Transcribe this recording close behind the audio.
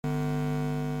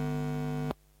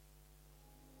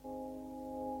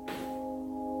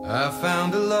I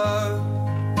found a love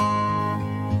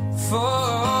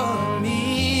for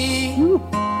me.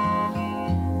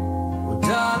 Well,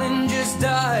 darling, just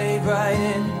dive right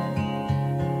in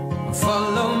and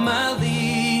follow my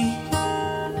lead.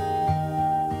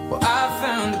 Well, I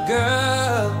found a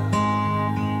girl,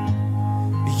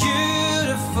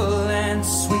 beautiful and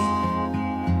sweet.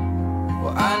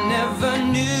 Well, I never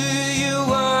knew you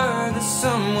were the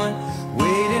someone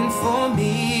waiting for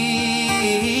me.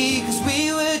 'Cause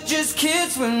we were just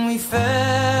kids when we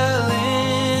fell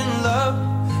in love,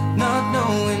 not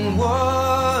knowing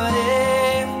what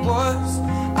it was.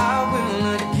 I will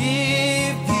not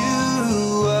give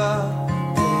you up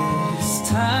this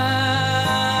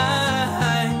time.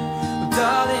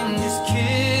 Darling, just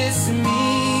kiss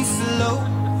me slow.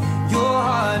 Your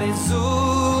heart is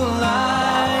all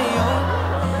I own,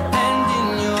 and in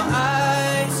your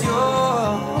eyes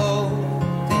you're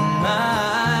holding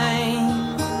mine.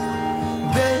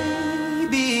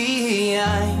 Baby,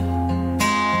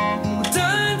 I'm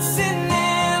dancing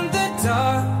in the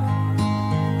dark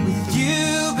with you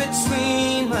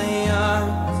between my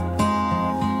arms,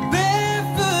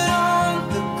 barefoot on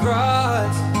the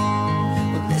grass.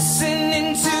 We're listening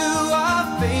to our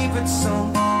favorite song.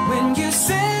 When you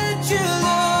said you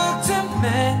looked a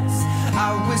mess, I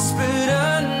whispered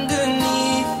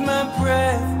underneath my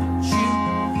breath, but you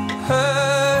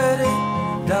heard it.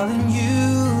 Darling, you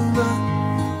look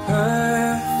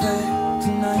perfect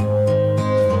tonight.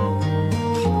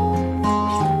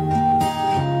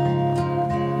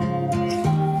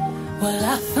 Well,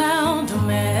 I found a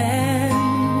man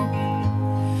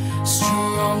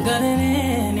stronger than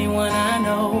anyone I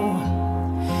know.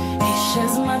 He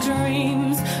shares my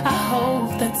dreams. I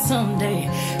hope that someday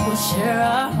we'll share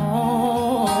our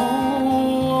home.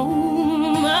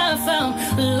 I found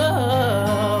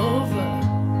love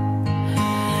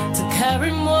to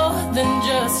carry more than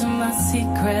just my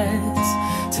secrets,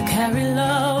 to carry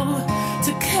love,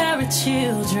 to carry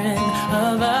children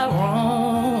of our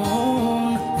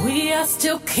own. We are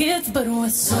still kids, but we're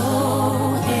so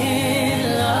in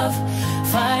love,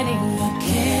 fighting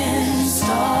against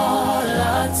all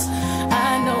odds.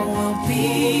 I know we'll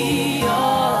be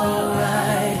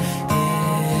alright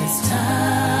this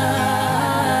time.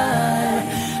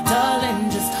 Darling,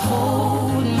 just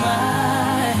hold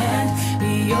my hand.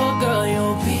 Be your girl,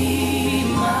 you'll be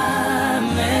my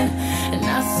man. And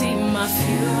I see my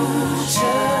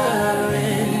future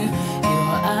in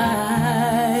your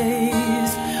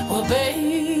eyes. Well,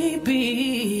 baby,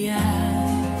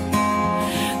 I'm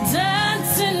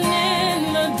dancing in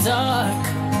the dark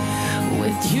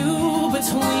with you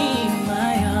between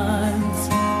my arms,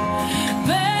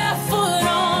 barefoot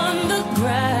on the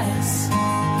grass,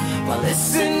 while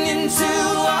listening to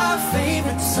our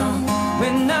favorite song.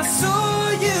 When I saw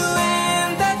you in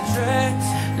that dress,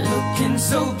 looking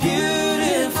so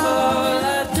beautiful,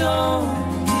 I don't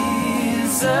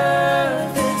deserve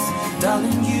this.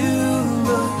 Darling, you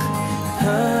look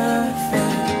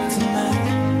perfect tonight.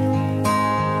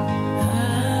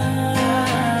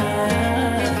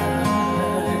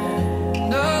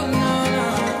 No, no, no.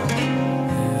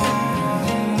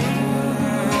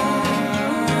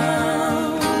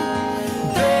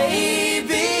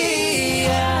 Baby,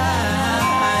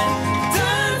 I'm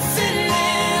dancing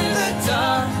in the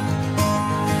dark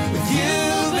with you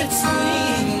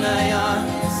between my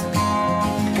arms,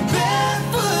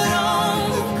 barefoot on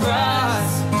the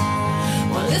grass,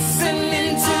 while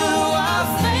listening to our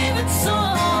favorite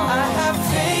song. I have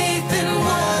faith in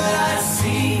what I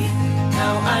see.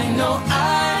 Now I know I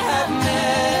have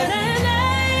met an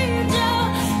angel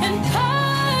in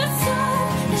person,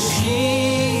 and she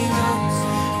looks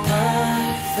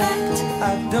perfect. I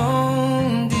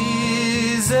don't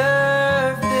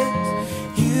deserve it.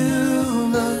 You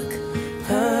look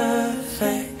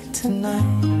perfect tonight.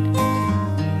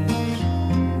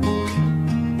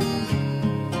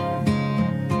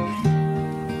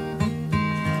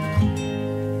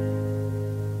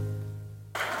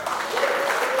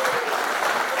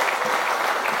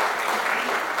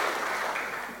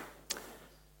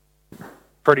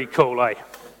 Pretty cool, eh?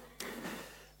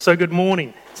 So good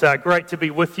morning. It's great to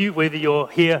be with you, whether you're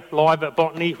here live at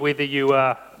Botany, whether you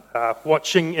are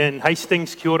watching in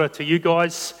Hastings. Kia ora to you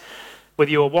guys.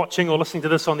 Whether you're watching or listening to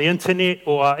this on the internet,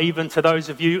 or even to those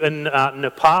of you in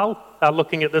Nepal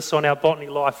looking at this on our Botany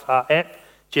Life app,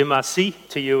 GMRC,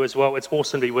 to you as well. It's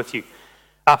awesome to be with you.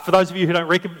 For those of you who don't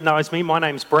recognise me, my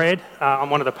name's Brad. I'm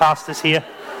one of the pastors here.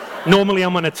 Normally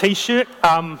I'm on a t-shirt.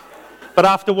 But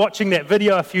after watching that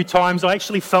video a few times, I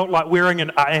actually felt like wearing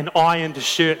an ironed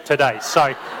shirt today.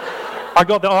 So I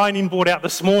got the ironing board out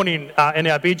this morning in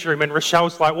our bedroom, and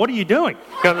Rochelle's like, "What are you doing?"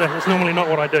 It's normally not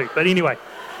what I do. But anyway,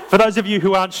 for those of you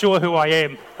who aren't sure who I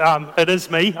am, it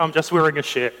is me. I'm just wearing a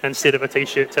shirt instead of a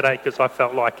t-shirt today because I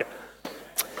felt like it.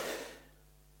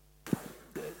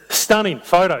 Stunning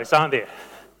photos, aren't there?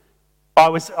 I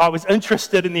was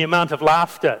interested in the amount of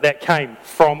laughter that came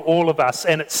from all of us,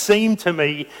 and it seemed to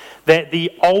me that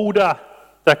the older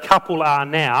the couple are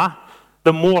now,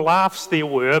 the more laughs there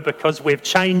were because we've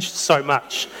changed so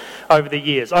much over the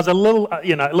years. I was a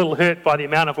little hurt by the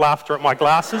amount of laughter at my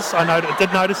glasses. I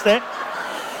did notice that,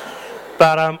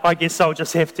 but I guess I'll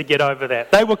just have to get over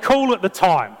that. They were cool at the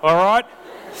time, all right?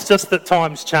 It's just that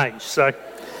times change. So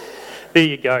there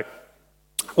you go.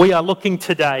 We are looking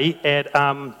today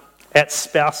at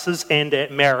spouses and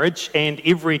at marriage, and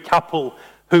every couple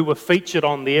who were featured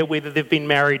on there, whether they've been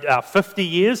married 50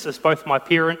 years, as both my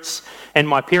parents and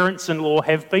my parents-in-law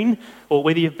have been, or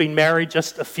whether you've been married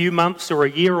just a few months or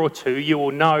a year or two, you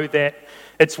will know that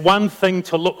it's one thing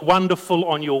to look wonderful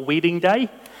on your wedding day.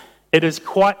 It is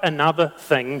quite another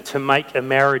thing to make a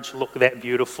marriage look that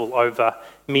beautiful over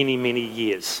many, many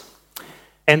years.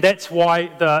 And that's why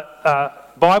the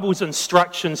Bible's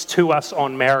instructions to us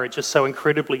on marriage are so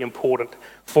incredibly important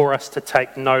for us to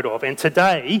take note of. And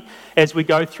today, as we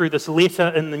go through this letter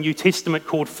in the New Testament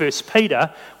called 1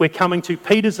 Peter, we're coming to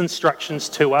Peter's instructions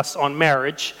to us on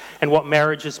marriage and what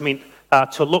marriage is meant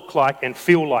to look like and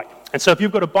feel like. And so if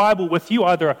you've got a Bible with you,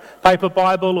 either a paper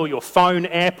Bible or your phone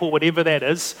app or whatever that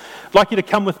is, I'd like you to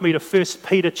come with me to 1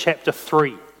 Peter chapter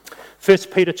 3. 1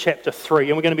 Peter chapter 3,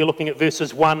 and we're going to be looking at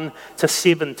verses 1 to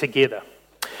 7 together.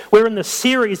 We're in the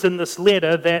series in this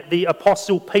letter that the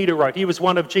Apostle Peter wrote. He was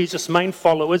one of Jesus' main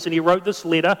followers, and he wrote this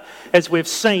letter, as we've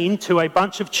seen, to a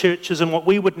bunch of churches in what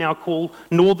we would now call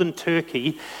northern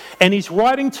Turkey. And he's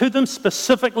writing to them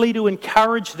specifically to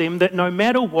encourage them that no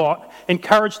matter what,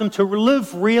 encourage them to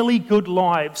live really good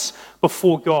lives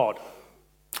before God.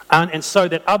 And so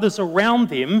that others around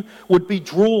them would be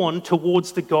drawn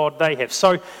towards the God they have.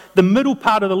 So the middle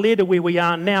part of the letter where we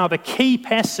are now, the key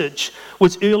passage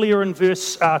was earlier in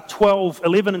verse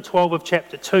 11 and 12 of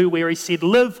chapter 2, where he said,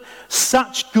 "Live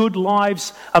such good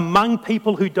lives among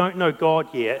people who don't know God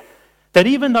yet, that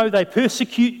even though they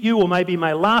persecute you or maybe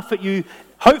may laugh at you,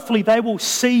 hopefully they will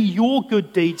see your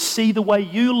good deeds, see the way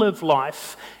you live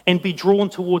life, and be drawn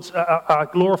towards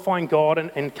glorifying God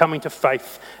and coming to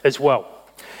faith as well."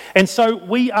 And so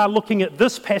we are looking at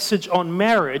this passage on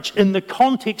marriage in the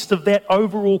context of that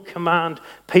overall command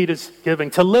Peter's giving,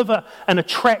 to live an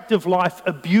attractive life,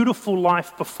 a beautiful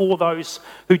life before those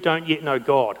who don't yet know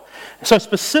God. So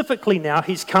specifically now,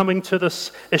 he's coming to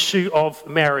this issue of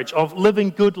marriage, of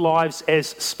living good lives as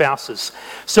spouses.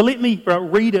 So let me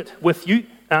read it with you,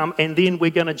 and then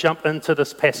we're going to jump into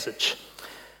this passage.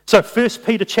 So 1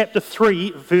 Peter chapter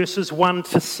 3, verses 1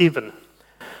 to 7.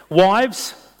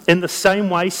 "Wives, in the same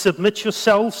way, submit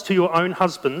yourselves to your own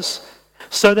husbands,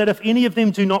 so that if any of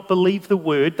them do not believe the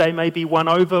word, they may be won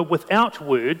over without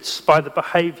words by the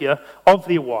behavior of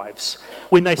their wives,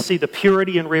 when they see the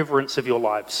purity and reverence of your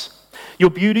lives. Your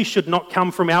beauty should not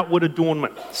come from outward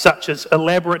adornment, such as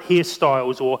elaborate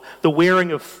hairstyles or the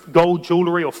wearing of gold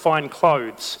jewelry or fine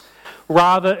clothes.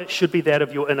 Rather, it should be that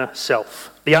of your inner self,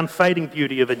 the unfading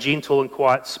beauty of a gentle and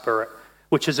quiet spirit,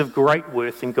 which is of great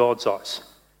worth in God's eyes.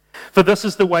 For this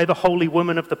is the way the holy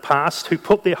women of the past, who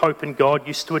put their hope in God,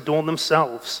 used to adorn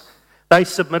themselves. They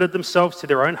submitted themselves to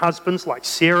their own husbands, like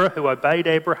Sarah, who obeyed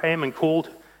Abraham and called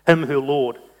him her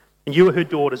Lord. And you are her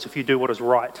daughters if you do what is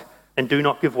right, and do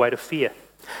not give way to fear.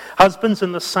 Husbands,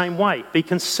 in the same way, be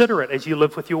considerate as you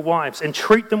live with your wives, and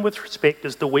treat them with respect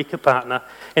as the weaker partner,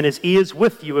 and as heirs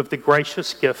with you of the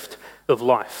gracious gift of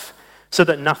life, so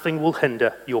that nothing will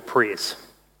hinder your prayers."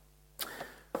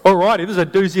 All righty, this is a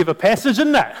doozy of a passage,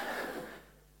 isn't it?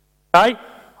 Hey,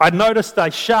 I noticed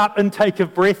a sharp intake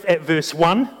of breath at verse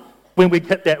 1 when we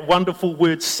hit that wonderful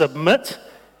word submit.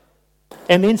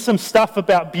 And then some stuff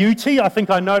about beauty. I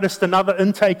think I noticed another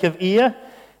intake of air.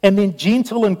 And then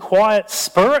gentle and quiet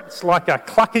spirits, like a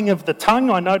clucking of the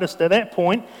tongue, I noticed at that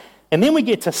point. And then we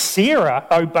get to Sarah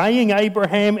obeying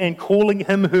Abraham and calling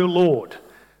him her Lord.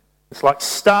 It's like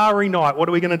starry night. What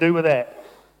are we going to do with that?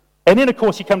 And then, of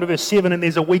course, you come to verse 7 and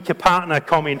there's a weaker partner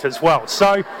comment as well.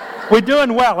 So we're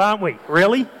doing well, aren't we?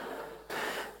 Really?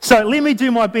 So let me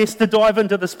do my best to dive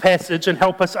into this passage and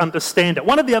help us understand it.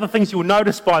 One of the other things you'll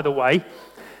notice, by the way,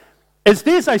 is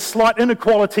there's a slight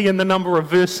inequality in the number of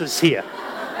verses here.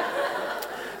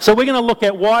 So we're going to look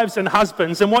at wives and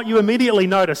husbands, and what you immediately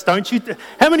notice, don't you?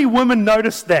 How many women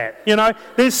notice that? You know,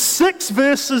 there's 6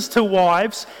 verses to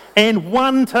wives and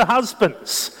 1 to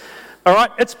husbands. All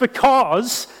right, it's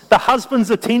because the husband's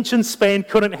attention span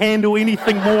couldn't handle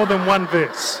anything more than one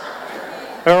verse.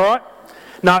 All right?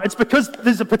 No, it's because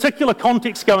there's a particular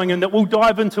context going in that we'll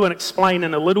dive into and explain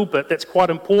in a little bit that's quite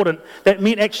important. That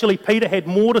meant actually Peter had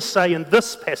more to say in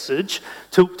this passage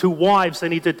to wives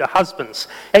than he did to husbands.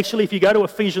 Actually, if you go to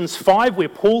Ephesians 5, where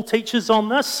Paul teaches on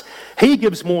this, he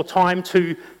gives more time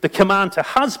to the command to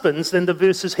husbands than the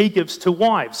verses he gives to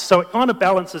wives. So it kind of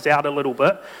balances out a little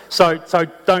bit. So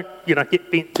don't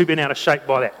get too bent out of shape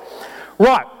by that.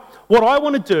 Right. What I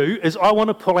want to do is I want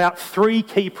to pull out 3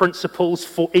 key principles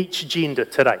for each gender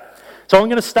today. So I'm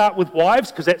going to start with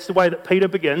wives because that's the way that Peter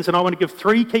begins, and I want to give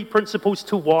 3 key principles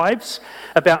to wives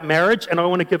about marriage, and I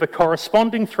want to give a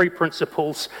corresponding 3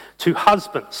 principles to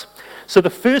husbands. So the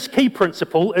first key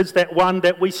principle is that one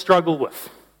that we struggle with.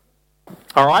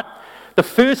 All right? The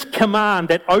first command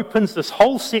that opens this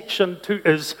whole section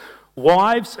is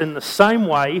wives, in the same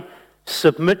way,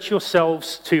 submit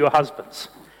yourselves to your husbands.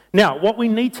 Now, what we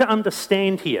need to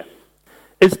understand here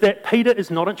is that Peter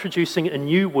is not introducing a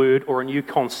new word or a new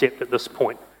concept at this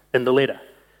point in the letter.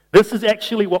 This is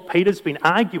actually what Peter's been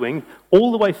arguing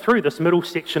all the way through this middle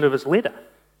section of his letter.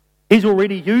 He's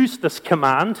already used this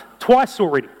command twice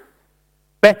already.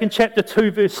 Back in chapter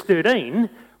 2, verse 13,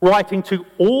 writing to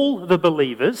all the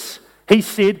believers, he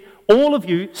said, all of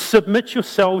you submit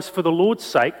yourselves for the Lord's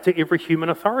sake to every human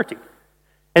authority.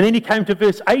 And then he came to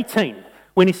verse 18,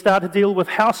 when he started to deal with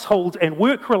household and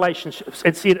work relationships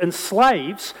and said, and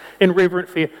slaves, in reverent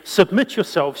fear, submit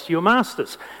yourselves to your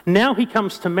masters. Now he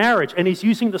comes to marriage and he's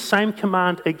using the same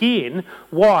command again,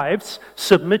 wives,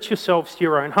 submit yourselves to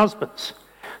your own husbands.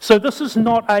 So this is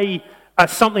not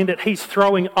something that he's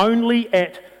throwing only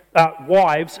at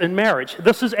wives in marriage.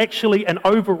 This is actually an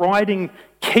overriding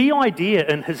key idea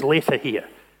in his letter here,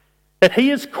 that he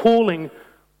is calling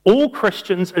all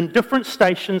Christians in different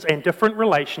stations and different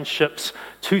relationships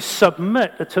to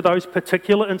submit to those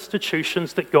particular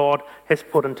institutions that God has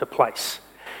put into place.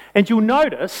 And you'll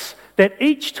notice that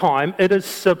each time it is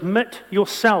submit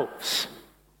yourselves.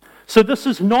 So this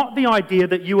is not the idea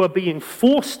that you are being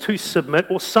forced to submit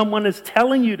or someone is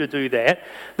telling you to do that.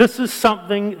 This is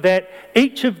something that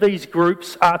each of these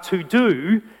groups are to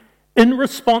do in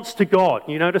response to God.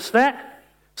 You notice that?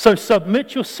 So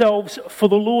submit yourselves for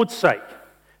the Lord's sake.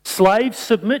 Slaves,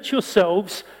 submit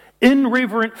yourselves in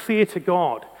reverent fear to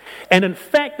God. And in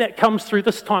fact, that comes through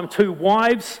this time too.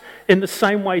 Wives, in the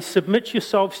same way, submit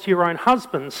yourselves to your own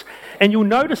husbands. And you'll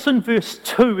notice in verse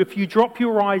 2, if you drop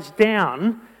your eyes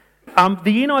down,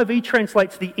 the NIV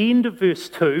translates the end of verse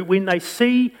 2, when they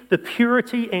see the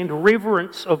purity and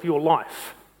reverence of your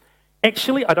life.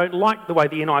 Actually, I don't like the way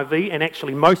the NIV and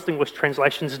actually most English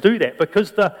translations do that,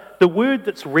 because the word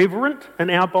that's reverent in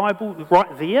our Bible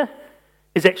right there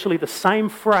is actually the same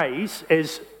phrase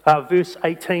as verse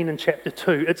 18 in chapter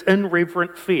 2. It's in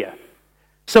reverent fear.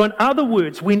 So in other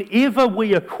words, whenever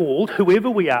we are called, whoever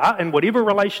we are, and whatever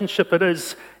relationship it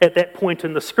is at that point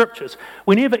in the scriptures,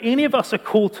 whenever any of us are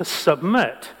called to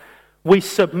submit, we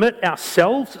submit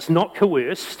ourselves, it's not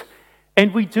coerced,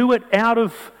 and we do it out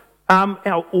of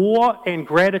our awe and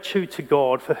gratitude to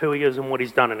God for who He is and what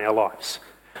He's done in our lives.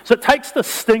 So it takes the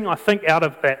sting, I think, out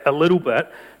of that a little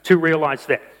bit to realise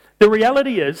that. The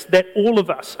reality is that all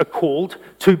of us are called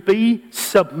to be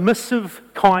submissive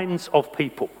kinds of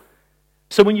people.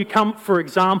 So when you come, for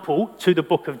example, to the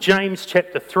book of James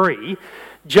chapter 3,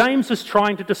 James is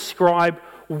trying to describe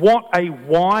what a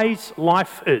wise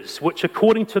life is, which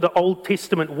according to the Old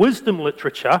Testament wisdom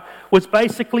literature was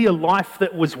basically a life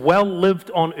that was well lived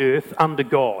on earth under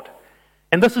God.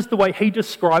 And this is the way he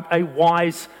described a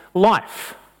wise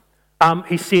life.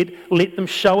 He said, let them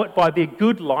show it by their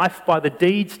good life, by the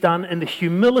deeds done in the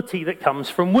humility that comes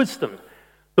from wisdom.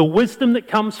 The wisdom that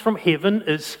comes from heaven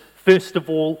is, first of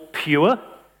all, pure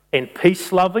and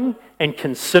peace-loving and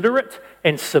considerate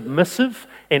and submissive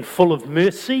and full of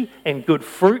mercy and good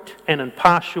fruit and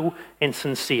impartial and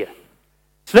sincere.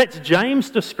 So that's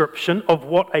James' description of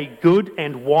what a good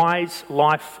and wise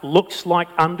life looks like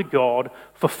under God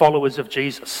for followers of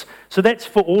Jesus. So that's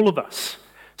for all of us.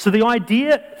 So the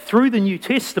idea through the New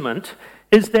Testament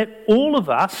is that all of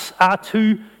us are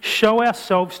to show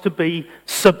ourselves to be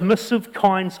submissive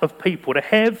kinds of people, to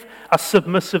have a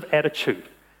submissive attitude.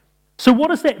 So what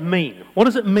does that mean? What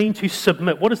does it mean to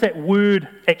submit? What does that word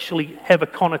actually have a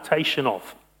connotation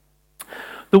of?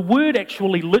 The word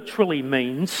actually literally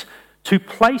means to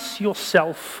place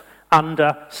yourself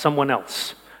under someone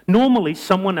else. Normally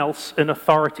someone else in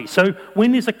authority. So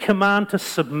when there's a command to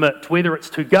submit, whether it's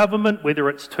to government, whether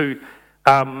it's to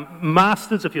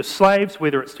Masters, if you're slaves,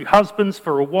 whether it's to husbands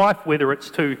for a wife, whether it's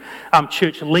to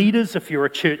church leaders if you're a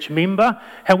church member.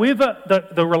 However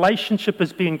the relationship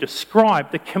is being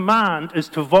described, the command is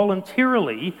to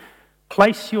voluntarily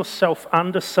place yourself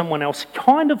under someone else,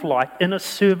 kind of like in a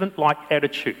servant-like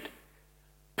attitude.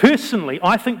 Personally,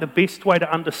 I think the best way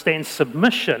to understand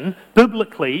submission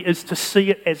biblically is to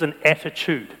see it as an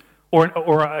attitude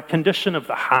or a condition of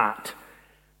the heart.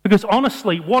 Because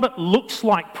honestly, what it looks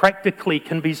like practically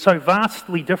can be so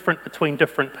vastly different between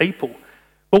different people.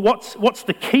 But what's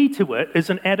the key to it is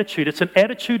an attitude. It's an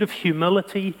attitude of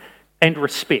humility and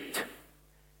respect.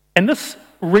 And this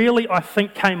really, I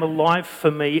think, came alive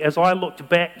for me as I looked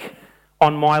back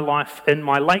on my life in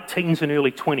my late teens and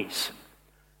early 20s.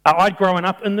 I'd grown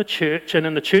up in the church, and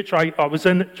in the church I was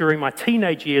in during my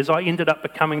teenage years, I ended up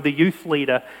becoming the youth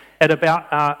leader at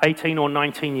about 18 or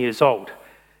 19 years old.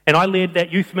 And I led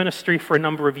that youth ministry for a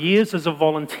number of years as a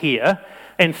volunteer,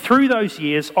 and through those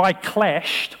years I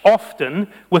clashed often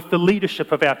with the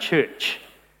leadership of our church.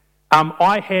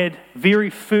 I had very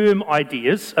firm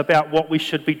ideas about what we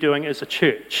should be doing as a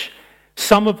church.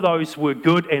 Some of those were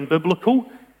good and biblical,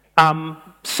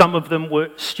 some of them were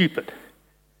stupid.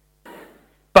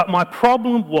 But my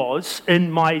problem was, in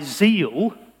my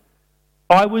zeal,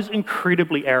 I was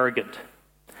incredibly arrogant.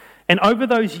 And over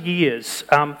those years,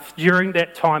 during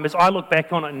that time, as I look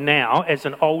back on it now as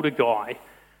an older guy,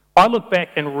 I look back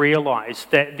and realise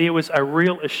that there was a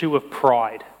real issue of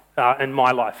pride in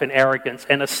my life, and arrogance,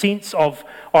 and a sense of,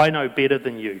 I know better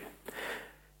than you.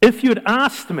 If you had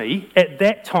asked me at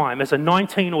that time, as a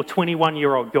 19 or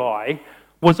 21-year-old guy,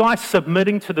 was I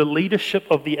submitting to the leadership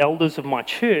of the elders of my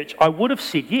church, I would have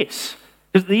said yes.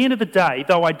 Because at the end of the day,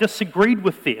 though I disagreed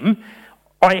with them,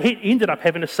 I ended up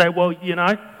having to say, well,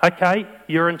 okay,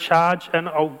 you're in charge and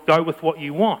I'll go with what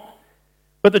you want.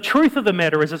 But the truth of the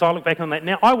matter is, as I look back on that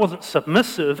now, I wasn't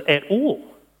submissive at all.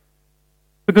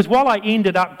 Because while I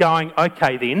ended up going,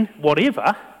 okay then,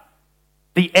 whatever,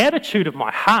 the attitude of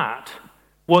my heart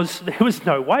was there was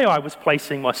no way I was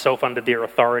placing myself under their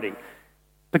authority.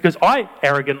 Because I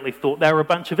arrogantly thought they were a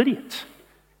bunch of idiots.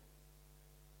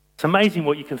 It's amazing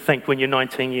what you can think when you're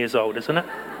 19 years old, isn't it?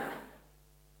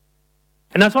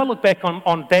 And as I look back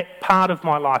on that part of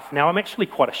my life now, I'm actually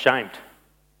quite ashamed.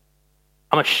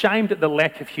 I'm ashamed at the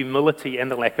lack of humility and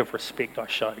the lack of respect I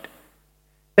showed.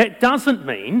 That doesn't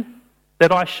mean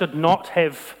that I should not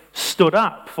have stood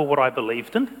up for what I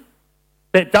believed in.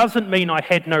 That doesn't mean I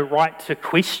had no right to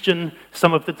question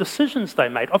some of the decisions they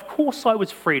made. Of course I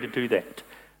was free to do that.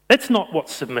 That's not what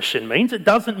submission means. It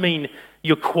doesn't mean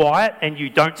you're quiet and you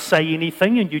don't say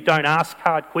anything and you don't ask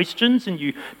hard questions and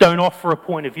you don't offer a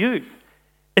point of view.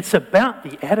 It's about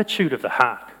the attitude of the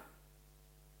heart.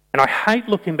 And I hate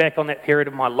looking back on that period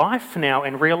of my life now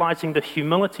and realising the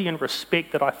humility and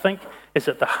respect that I think is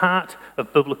at the heart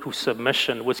of biblical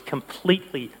submission was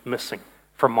completely missing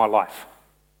from my life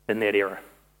in that era.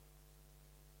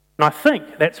 And I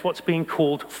think that's what's being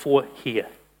called for here.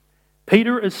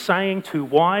 Peter is saying to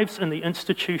wives in the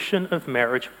institution of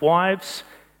marriage, wives,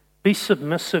 be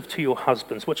submissive to your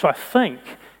husbands, which I think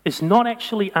is not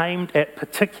actually aimed at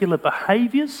particular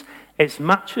behaviours as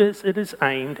much as it is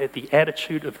aimed at the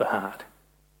attitude of the heart.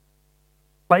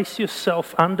 Place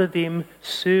yourself under them,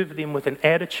 serve them with an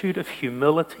attitude of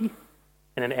humility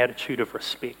and an attitude of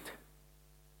respect.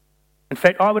 In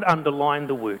fact, I would underline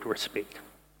the word respect.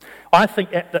 I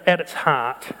think at its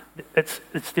heart,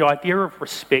 it's the idea of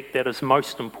respect that is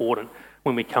most important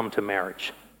when we come to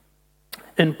marriage.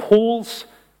 In Paul's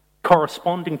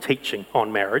corresponding teaching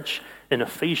on marriage in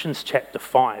Ephesians chapter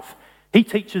 5, he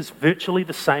teaches virtually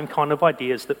the same kind of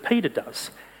ideas that Peter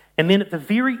does. And then at the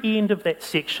very end of that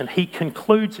section, he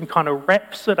concludes and kind of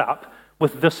wraps it up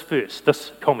with this verse,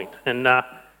 this comment in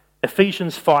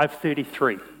Ephesians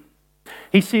 5:33.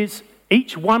 He says,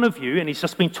 each one of you, and he's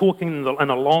just been talking in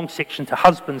a long section to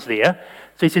husbands there,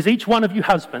 so he says, each one of you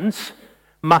husbands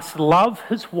must love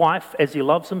his wife as he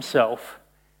loves himself,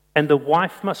 and the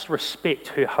wife must respect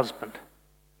her husband.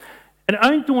 And it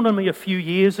only dawned on me a few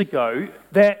years ago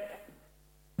that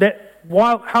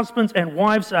while husbands and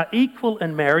wives are equal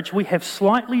in marriage, we have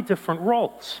slightly different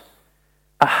roles.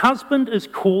 A husband is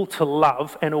called to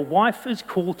love and a wife is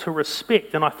called to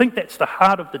respect. And I think that's the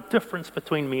heart of the difference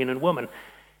between men and women.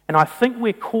 And I think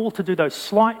we're called to do those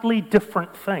slightly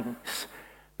different things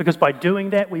because by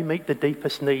doing that, we meet the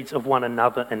deepest needs of one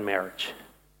another in marriage.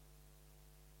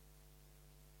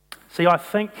 See, I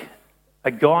think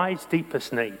a guy's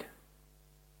deepest need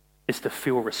is to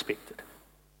feel respected.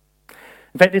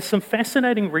 In fact, there's some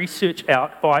fascinating research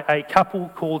out by a couple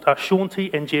called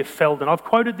Shaunti and Jeff Felden. I've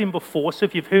quoted them before, so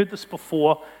if you've heard this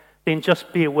before, then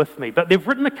just bear with me. But they've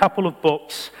written a couple of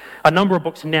books, a number of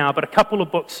books now, but a couple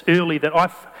of books early that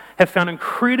I have found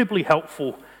incredibly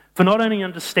helpful for not only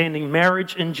understanding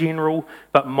marriage in general,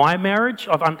 but my marriage.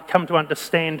 I've come to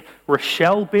understand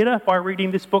Rochelle better by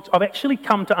reading these books. I've actually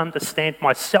come to understand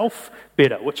myself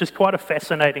better, which is quite a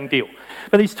fascinating deal.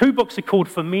 But these two books are called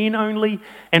For Men Only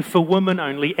and For Women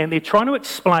Only, and they're trying to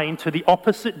explain to the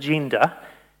opposite gender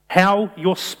how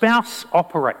your spouse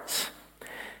operates.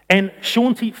 And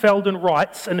Shaunti Feldhahn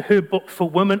writes in her book For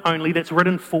Women Only, that's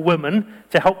written for women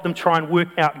to help them try and work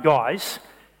out guys,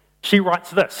 she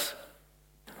writes this: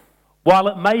 while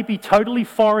it may be totally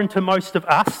foreign to most of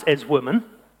us as women,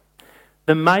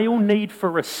 the male need for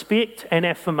respect and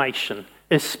affirmation,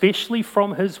 especially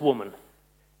from his woman,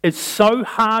 is so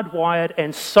hardwired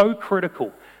and so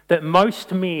critical that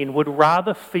most men would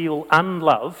rather feel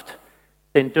unloved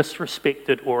than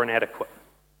disrespected or inadequate.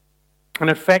 And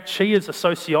in fact, she is a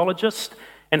sociologist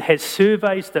and has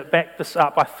surveys that back this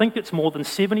up. I think it's more than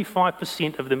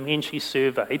 75% of the men she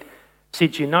surveyed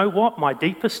said, you know what, my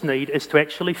deepest need is to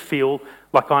actually feel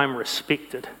like I'm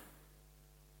respected.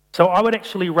 So I would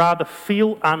actually rather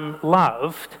feel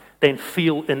unloved than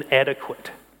feel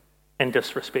inadequate and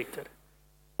disrespected.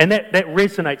 And that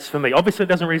resonates for me. Obviously it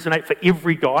doesn't resonate for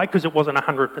every guy because it wasn't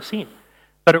 100%.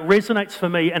 But it resonates for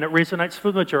me and it resonates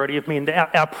for the majority of men.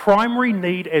 Our primary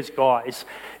need as guys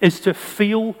is to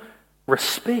feel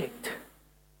respect.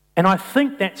 And I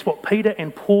think that's what Peter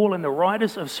and Paul and the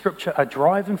writers of Scripture are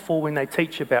driving for when they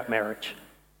teach about marriage.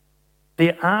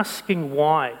 They're asking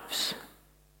wives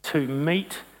to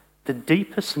meet the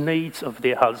deepest needs of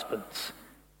their husbands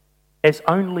as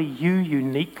only you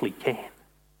uniquely can,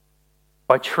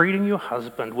 by treating your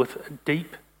husband with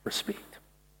deep respect.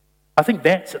 I think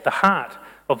that's at the heart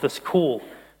of this call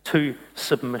to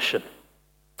submission.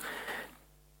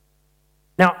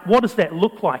 Now, what does that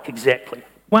look like exactly?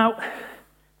 Well,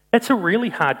 that's a really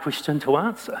hard question to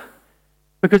answer,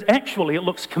 because actually it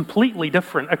looks completely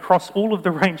different across all of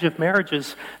the range of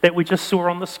marriages that we just saw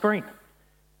on the screen.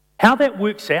 How that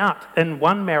works out in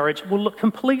one marriage will look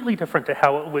completely different to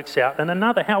how it works out in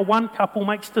another. How one couple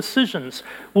makes decisions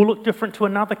will look different to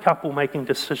another couple making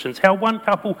decisions. How one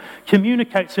couple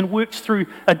communicates and works through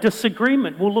a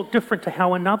disagreement will look different to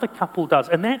how another couple does.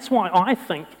 And that's why I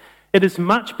think it is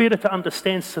much better to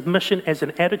understand submission as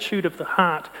an attitude of the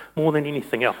heart more than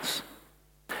anything else.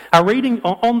 Reading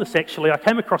on this, actually, I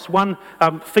came across one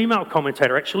female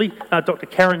commentator, actually, Dr.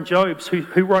 Karen Jobes,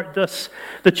 who wrote this: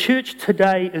 the church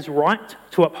today is right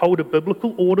to uphold a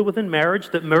biblical order within marriage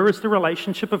that mirrors the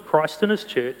relationship of Christ and his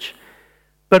church,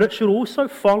 but it should also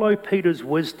follow Peter's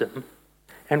wisdom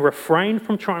and refrain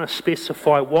from trying to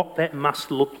specify what that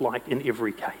must look like in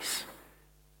every case.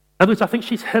 In other words, I think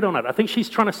she's hit on it. I think she's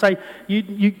trying to say,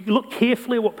 you look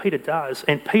carefully at what Peter does,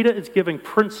 and Peter is giving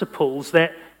principles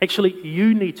that actually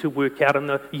you need to work out in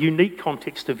the unique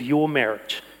context of your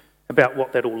marriage about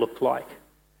what that will look like.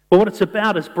 But what it's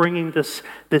about is bringing this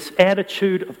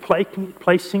attitude of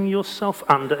placing yourself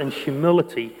under in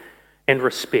humility and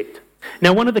respect.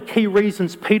 Now, one of the key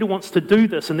reasons Peter wants to do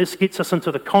this, and this gets us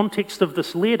into the context of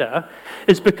this letter,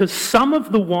 is because some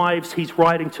of the wives he's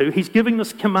writing to, he's giving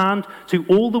this command to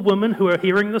all the women who are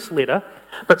hearing this letter,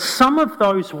 but some of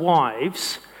those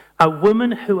wives are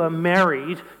women who are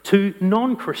married to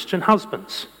non-Christian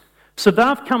husbands. So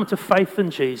they've come to faith in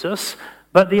Jesus,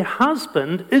 but their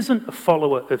husband isn't a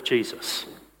follower of Jesus.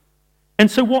 And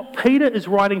so what Peter is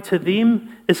writing to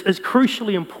them is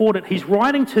crucially important. He's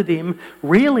writing to them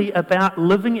really about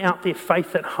living out their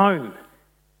faith at home.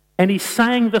 And he's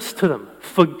saying this to them: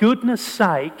 for goodness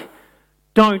sake,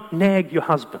 don't nag your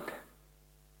husband.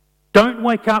 Don't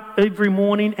wake up every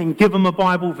morning and give him a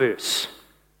Bible verse.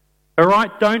 All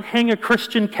right, don't hang a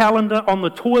Christian calendar on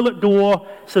the toilet door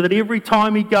so that every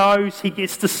time he goes, he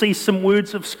gets to see some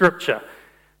words of Scripture.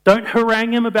 Don't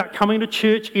harangue him about coming to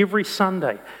church every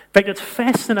Sunday. In fact, it's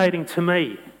fascinating to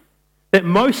me that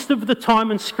most of the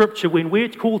time in Scripture, when we're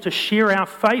called to share our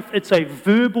faith, it's a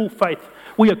verbal faith.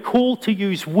 We are called to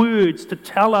use words to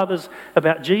tell others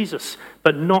about Jesus,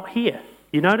 but not here.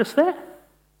 You notice that?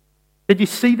 Did you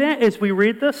see that as we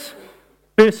read this?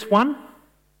 Verse 1.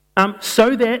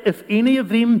 So that if any of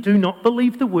them do not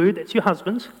believe the word, that's your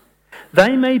husbands,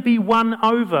 they may be won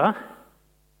over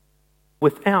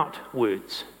without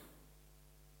words.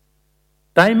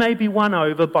 They may be won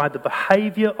over by the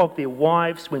behavior of their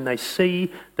wives when they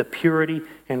see the purity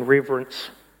and reverence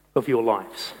of your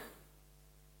lives.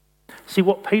 See,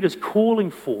 what Peter's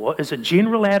calling for is a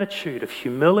general attitude of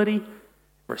humility,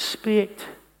 respect,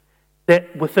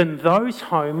 that within those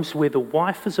homes where the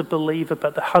wife is a believer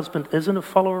but the husband isn't a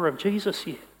follower of Jesus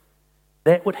yet,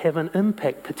 that would have an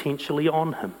impact potentially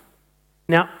on him.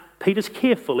 Now, Peter's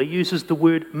careful. He uses the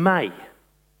word may.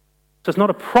 So it's not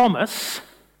a promise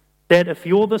that if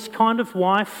you're this kind of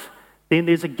wife, then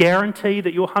there's a guarantee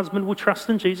that your husband will trust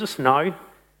in Jesus. No.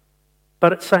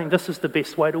 But it's saying this is the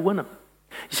best way to win him.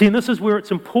 You see, and this is where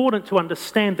it's important to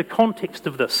understand the context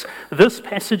of this. This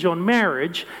passage on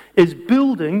marriage is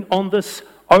building on this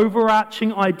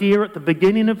overarching idea at the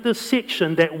beginning of this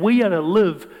section that we are to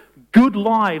live good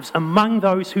lives among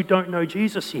those who don't know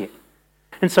Jesus yet.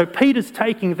 And so Peter's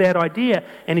taking that idea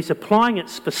and he's applying it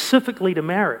specifically to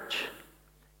marriage.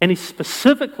 And he's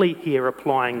specifically here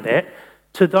applying that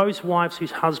to those wives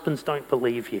whose husbands don't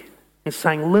believe yet. And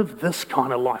saying, live this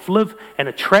kind of life. Live an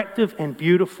attractive and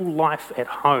beautiful life at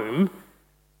home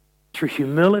through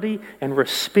humility and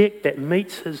respect that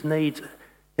meets his needs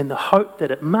in the hope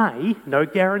that it may, no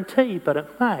guarantee, but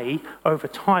it may over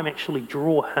time actually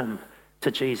draw him to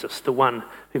Jesus, the one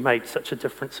who made such a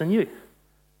difference in you.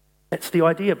 That's the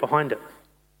idea behind it.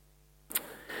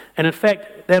 And in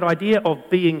fact, that idea of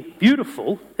being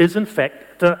beautiful is in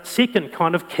fact the second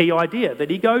kind of key idea that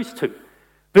he goes to.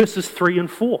 Verses 3 and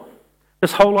 4.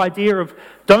 This whole idea of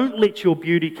don't let your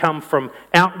beauty come from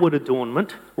outward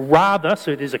adornment. Rather,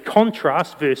 so there's a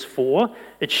contrast, verse 4,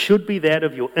 it should be that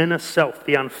of your inner self,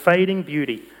 the unfading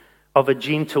beauty of a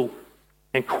gentle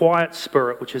and quiet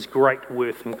spirit, which is great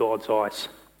worth in God's eyes.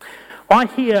 I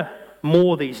hear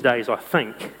more these days, I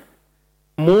think,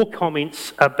 more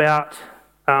comments about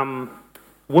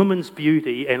women's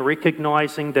beauty and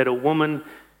recognising that a woman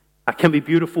can be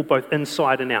beautiful both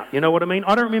inside and out. You know what I mean?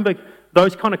 I don't remember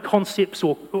those kind of concepts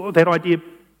or that idea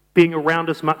being around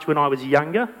as much when I was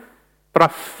younger, but I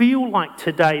feel like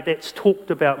today that's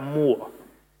talked about more.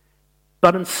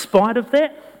 But in spite of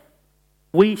that,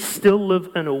 we still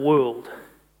live in a world,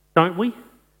 don't we,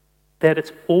 that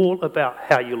it's all about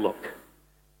how you look.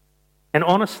 And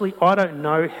honestly, I don't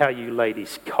know how you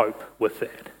ladies cope with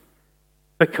that.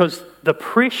 Because the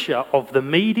pressure of the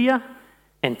media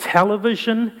and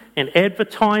television and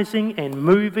advertising and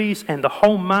movies and the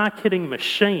whole marketing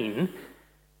machine,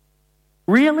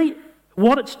 really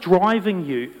what it's driving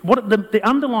you, the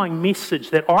underlying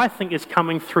message that I think is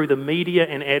coming through the media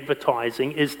and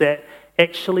advertising is that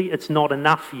actually it's not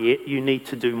enough yet, you need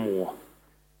to do more.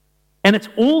 And it's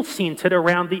all centered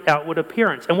around the outward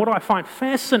appearance. And what I find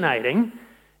fascinating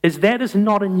is that is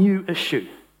not a new issue.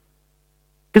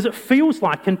 Because it feels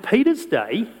like in Peter's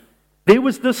day, there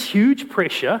was this huge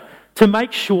pressure to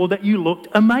make sure that you looked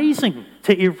amazing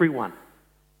to everyone.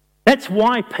 That's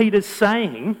why Peter's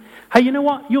saying, hey, you know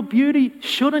what? Your beauty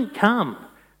shouldn't come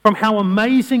from how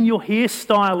amazing your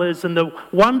hairstyle is and the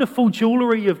wonderful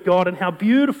jewelry you've got and how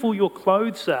beautiful your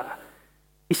clothes are.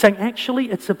 He's saying,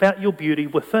 actually, it's about your beauty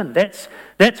within. That's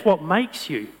what makes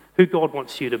you who God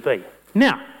wants you to be.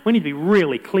 Now, we need to be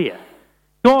really clear.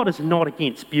 God is not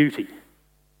against beauty.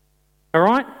 All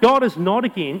right? God is not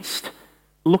against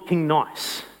looking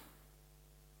nice.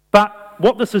 But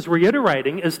what this is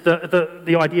reiterating is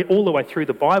the idea all the way through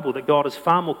the Bible that God is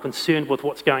far more concerned with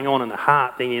what's going on in the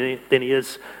heart than he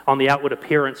is on the outward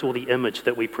appearance or the image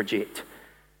that we project.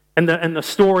 In the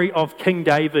story of King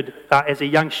David as a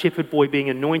young shepherd boy being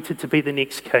anointed to be the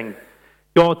next king,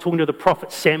 God, talking to the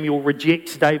prophet Samuel,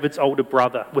 rejects David's older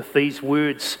brother with these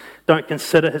words: don't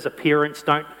consider his appearance,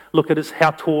 don't look at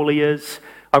how tall he is.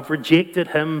 I've rejected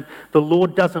him. The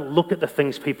Lord doesn't look at the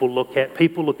things people look at.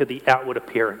 People look at the outward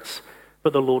appearance,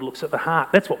 but the Lord looks at the heart.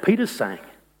 That's what Peter's saying.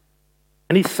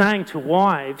 And he's saying to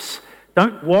wives,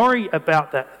 don't worry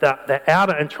about the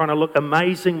outer and trying to look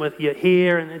amazing with your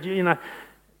hair and,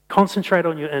 concentrate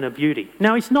on your inner beauty.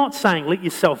 Now, he's not saying let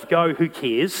yourself go, who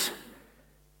cares?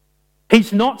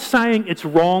 He's not saying it's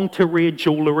wrong to wear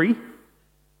jewellery.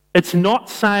 It's not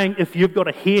saying if you've got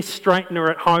a hair straightener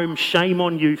at home, shame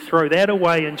on you, throw that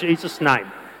away in Jesus' name.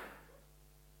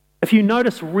 If you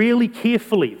notice really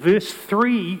carefully, verse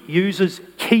 3 uses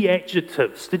key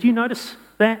adjectives. Did you notice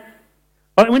that?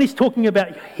 When he's talking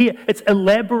about hair, it's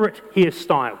elaborate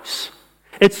hairstyles.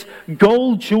 It's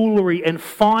gold jewellery and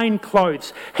fine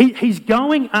clothes. He's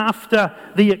going after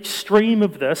the extreme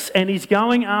of this, and he's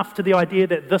going after the idea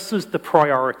that this is the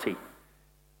priority.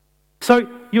 So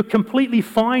you're completely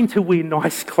fine to wear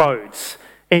nice clothes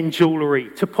and jewellery,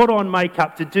 to put on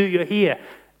makeup, to do your hair.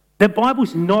 The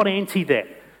Bible's not anti that.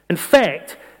 In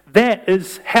fact, that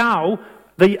is how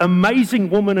the amazing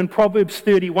woman in Proverbs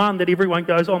 31 that everyone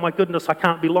goes, oh my goodness, I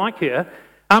can't be like her,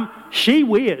 she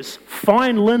wears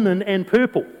fine linen and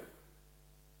purple.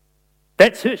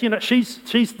 That's her, she's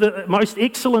the most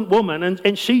excellent woman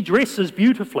and she dresses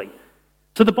beautifully.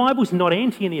 So the Bible's not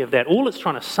anti any of that. All it's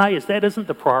trying to say is that isn't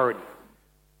the priority.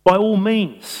 By all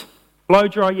means, blow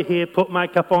dry your hair, put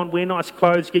makeup on, wear nice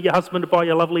clothes, get your husband to buy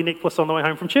you a lovely necklace on the way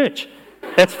home from church.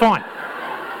 That's fine.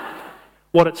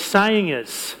 What it's saying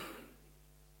is,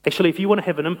 actually, if you want to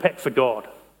have an impact for God,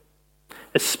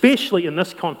 especially in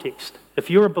this context, if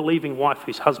you're a believing wife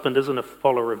whose husband isn't a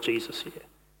follower of Jesus here,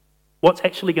 what's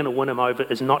actually going to win him over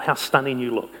is not how stunning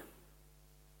you look.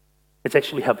 It's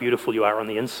actually how beautiful you are on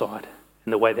the inside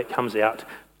and the way that comes out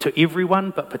to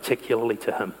everyone, but particularly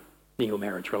to him in your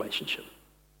marriage relationship.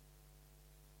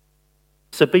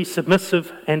 So be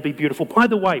submissive and be beautiful. By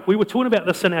the way, we were talking about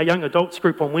this in our young adults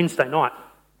group on Wednesday night,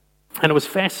 and it was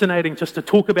fascinating just to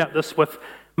talk about this with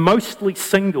mostly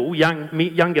single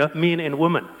younger men and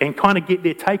women and kind of get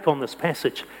their take on this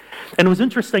passage. And it was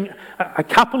interesting, a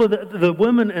couple of the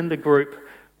women in the group,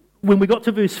 when we got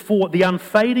to verse 4, the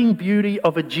unfading beauty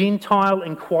of a Gentile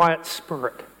and quiet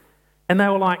spirit. And they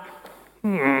were like,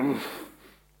 well,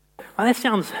 that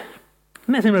sounds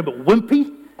a bit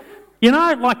wimpy. You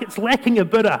know, like it's lacking a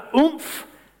bit of oomph.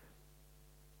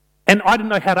 And I didn't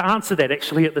know how to answer that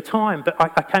actually at the time, but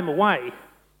I came away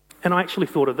and I actually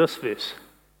thought of this verse.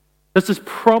 This is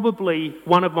probably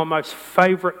one of my most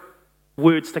favourite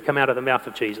words to come out of the mouth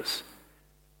of Jesus.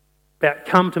 About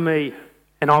come to me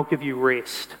and I'll give you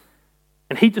rest.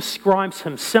 And he describes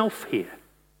himself here.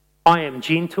 I am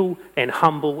gentle and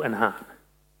humble in heart.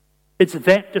 It's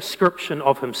that description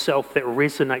of himself that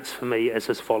resonates for me as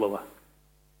his follower.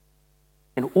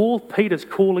 And all Peter's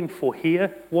calling for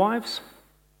here, wives,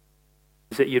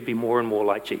 is that you'd be more and more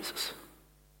like Jesus.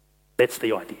 That's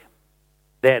the idea.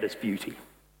 That is beauty.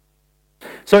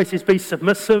 So he says, be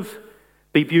submissive,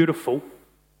 be beautiful.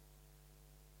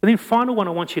 But then final one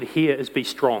I want you to hear is be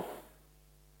strong.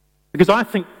 Because I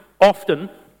think often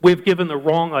we've given the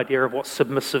wrong idea of what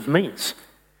submissive means.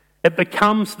 It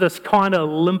becomes this kind of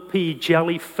limpy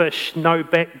jellyfish, no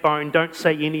backbone, don't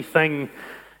say anything.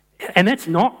 And that's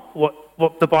not what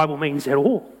the Bible means at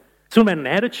all. It's all about an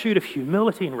attitude of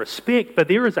humility and respect, but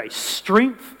there is a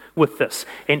strength with this.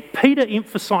 And Peter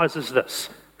emphasizes this.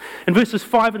 In verses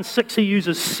 5 and 6, he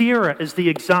uses Sarah as the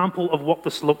example of what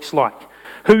this looks like,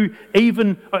 who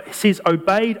even says,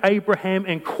 obeyed Abraham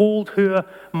and called her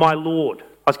my Lord.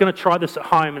 I was going to try this at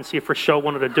home and see if Rochelle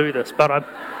wanted to do this, but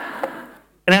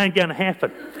it ain't going to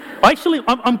happen.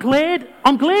 I'm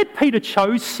glad Peter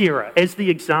chose Sarah as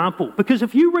the example, because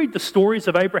if you read the stories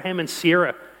of Abraham and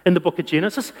Sarah in the book of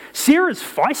Genesis, Sarah's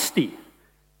feisty.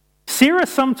 Sarah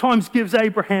sometimes gives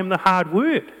Abraham the hard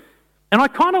word. And I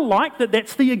kind of like that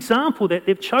that's the example that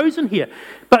they've chosen here.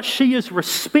 But she is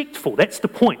respectful. That's the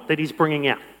point that he's bringing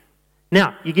out.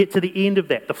 Now, you get to the end of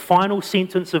that, the final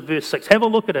sentence of verse 6. Have a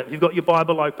look at it if you've got your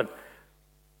Bible open.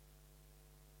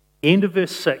 End of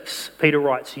verse 6, Peter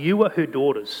writes, you are her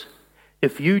daughters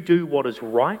if you do what is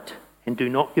right and do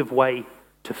not give way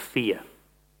to fear.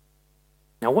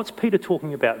 Now, what's Peter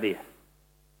talking about there?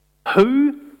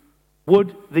 Who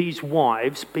would these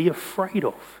wives be afraid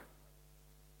of?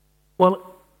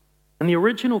 Well, in the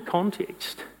original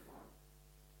context,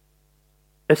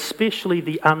 especially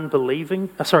the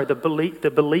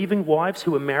believing wives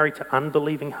who were married to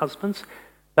unbelieving husbands,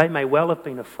 they may well have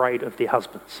been afraid of their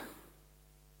husbands.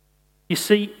 You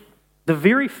see, the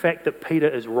very fact that Peter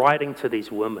is writing to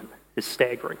these women is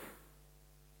staggering,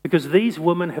 because these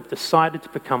women have decided to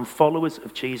become followers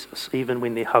of Jesus even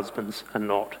when their husbands are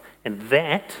not, and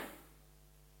that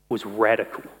was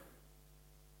radical.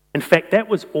 In fact, that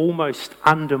was almost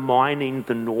undermining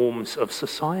the norms of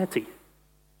society.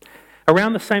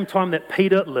 Around the same time that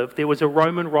Peter lived, there was a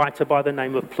Roman writer by the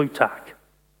name of Plutarch.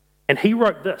 And he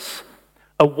wrote this: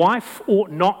 a wife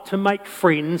ought not to make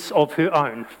friends of her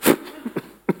own.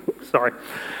 Sorry.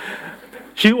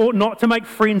 She ought not to make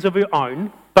friends of her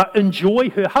own, but enjoy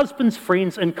her husband's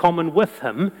friends in common with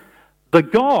him. The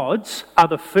gods are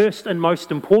the first and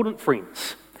most important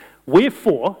friends.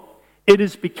 Wherefore, it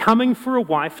is becoming for a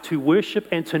wife to worship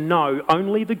and to know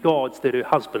only the gods that her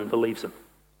husband believes in.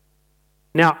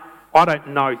 Now, I don't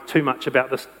know too much about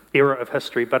this era of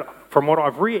history, but from what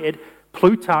I've read,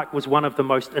 Plutarch was one of the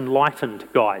most enlightened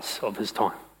guys of his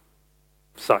time.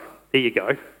 So, there you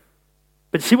go.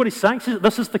 But see what he's saying?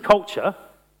 This is the culture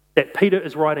that Peter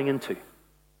is writing into.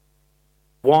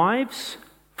 Wives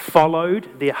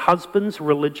followed their husbands'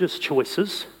 religious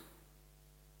choices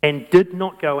and did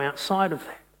not go outside of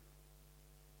that.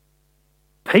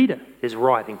 Peter is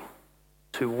writing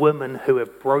to women who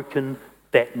have broken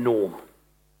that norm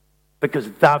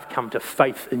because they've come to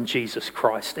faith in Jesus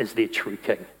Christ as their true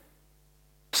king.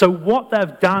 So what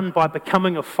they've done by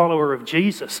becoming a follower of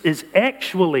Jesus is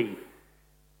actually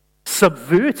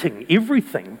subverting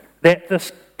everything that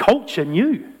this culture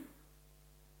knew.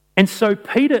 And so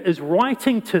Peter is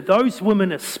writing to those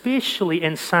women especially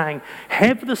and saying,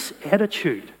 have this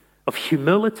attitude of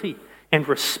humility and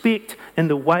respect in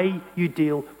the way you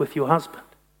deal with your husband.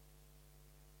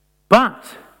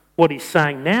 But what he's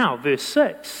saying now, verse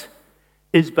 6,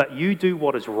 is but you do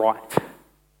what is right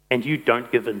and you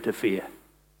don't give in to fear.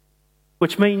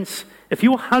 Which means if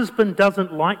your husband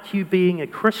doesn't like you being a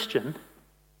Christian,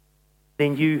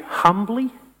 then you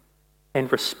humbly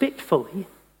and respectfully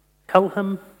tell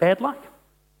him bad luck.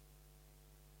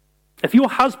 If your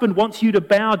husband wants you to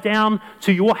bow down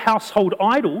to your household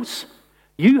idols,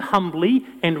 you humbly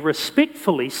and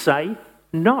respectfully say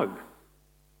no.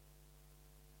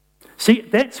 See,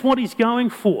 that's what he's going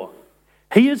for.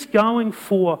 He is going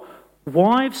for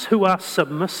wives who are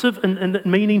submissive, and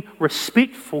meaning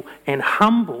respectful and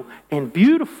humble and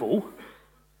beautiful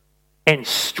and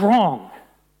strong,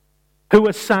 who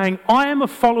are saying, I am a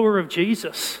follower of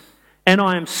Jesus, and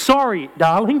I am sorry,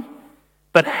 darling,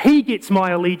 but he gets my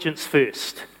allegiance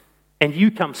first, and you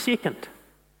come second.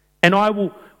 And I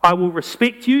will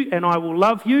respect you, and I will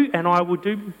love you, and I will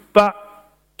do, but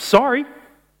sorry,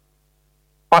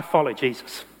 I follow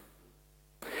Jesus.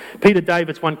 Peter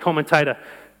Davids, one commentator,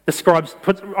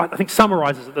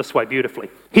 summarizes it this way beautifully.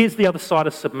 Here's the other side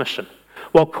of submission.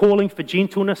 While calling for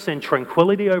gentleness and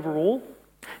tranquility overall,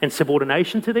 and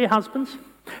subordination to their husbands,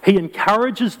 he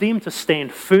encourages them to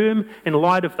stand firm in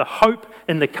light of the hope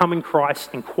in the coming Christ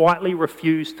and quietly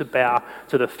refuse to bow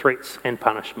to the threats and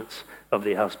punishments of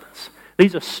their husbands.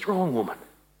 These are strong women,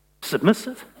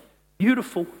 submissive,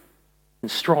 beautiful,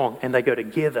 and strong, and they go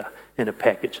together in a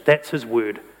package. That's his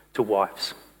word to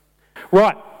wives.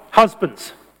 Right,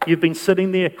 husbands, you've been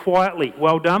sitting there quietly.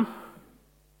 Well done.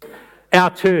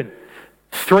 Our turn.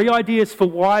 3 ideas for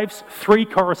wives, 3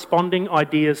 corresponding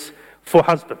ideas for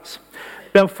husbands.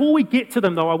 Now, before we get to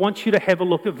them, though, I want you to have a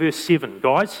look at verse 7.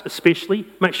 Guys, especially,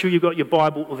 make sure you've got your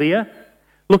Bible there.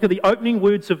 Look at the opening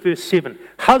words of verse 7.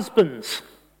 Husbands,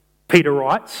 Peter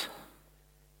writes,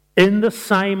 in the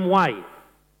same way.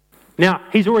 Now,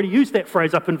 he's already used that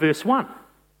phrase up in verse 1.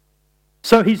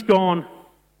 So he's gone,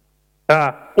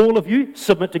 all of you,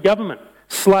 submit to government.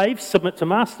 Slaves, submit to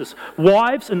masters.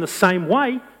 Wives, in the same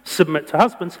way, submit to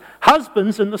husbands.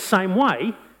 Husbands, in the same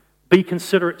way, be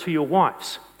considerate to your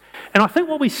wives. And I think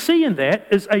what we see in that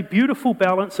is a beautiful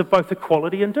balance of both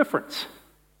equality and difference.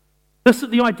 This is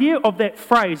the idea of that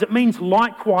phrase. It means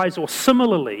likewise or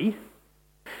similarly.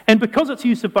 And because it's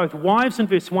used of both wives in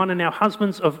verse 1 and now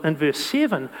husbands in verse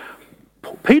 7,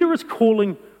 Peter is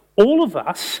calling all of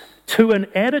us to an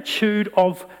attitude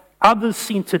of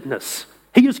others-centeredness.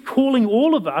 He is calling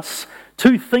all of us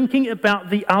to thinking about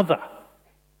the other.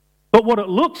 But what it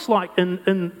looks like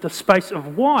in the space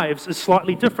of wives is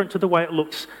slightly different to the way it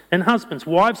looks in husbands.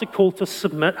 Wives are called to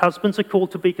submit, husbands are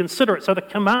called to be considerate. So the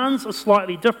commands are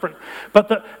slightly different, but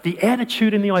the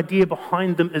attitude and the idea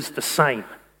behind them is the same.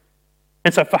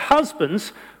 And so for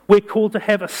husbands, we're called to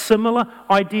have a similar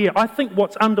idea. I think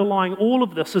what's underlying all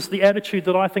of this is the attitude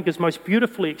that I think is most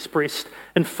beautifully expressed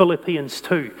in Philippians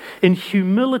 2. In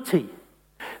humility,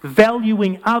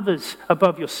 valuing others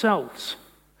above yourselves,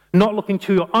 not looking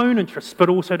to your own interests, but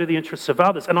also to the interests of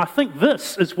others. And I think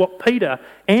this is what Peter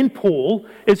and Paul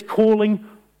is calling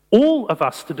all of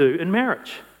us to do in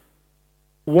marriage.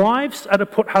 Wives are to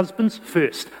put husbands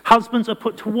first. Husbands are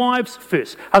put to wives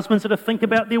first. Husbands are to think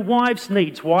about their wives'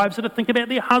 needs. Wives are to think about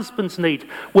their husbands' needs.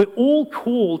 We're all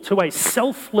called to a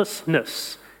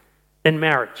selflessness in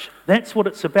marriage. That's what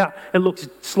it's about. It looks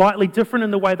slightly different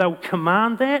in the way they'll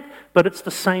command that, but it's the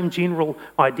same general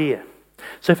idea.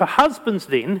 So for husbands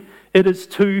then, it is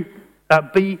to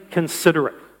be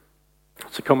considerate.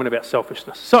 It's a comment about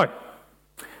selfishness. So,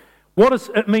 what does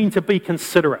it mean to be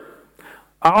considerate?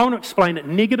 I want to explain it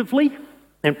negatively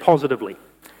and positively.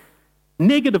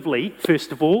 Negatively,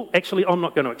 first of all, actually I'm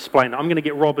not going to explain it. I'm going to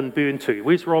get Robin Byrne too.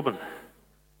 Where's Robin?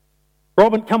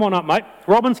 Robin, come on up, mate.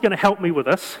 Robin's going to help me with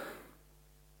this.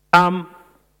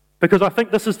 Because I think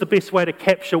this is the best way to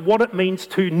capture what it means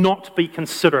to not be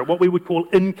considerate, what we would call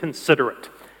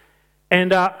inconsiderate.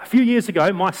 And a few years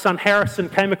ago, my son Harrison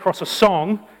came across a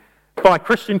song by a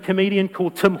Christian comedian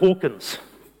called Tim Hawkins.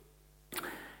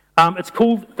 It's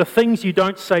called The Things You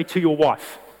Don't Say to Your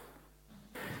Wife.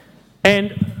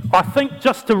 And I think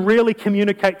just to really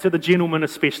communicate to the gentlemen,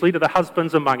 especially to the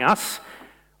husbands among us,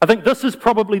 I think this is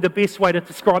probably the best way to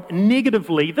describe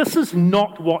negatively. This is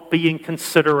not what being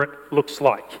considerate looks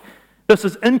like. This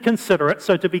is inconsiderate.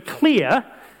 So to be clear,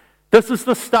 this is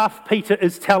the stuff Peter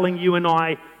is telling you and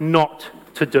I not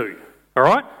to do. All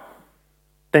right?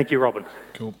 Thank you, Robin.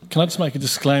 Cool. Can I just make a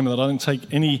disclaimer that I don't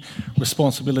take any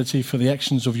responsibility for the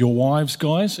actions of your wives,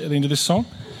 guys, at the end of this song?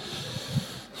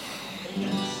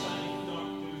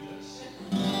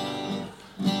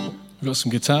 We've got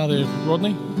some guitar there,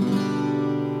 Rodney.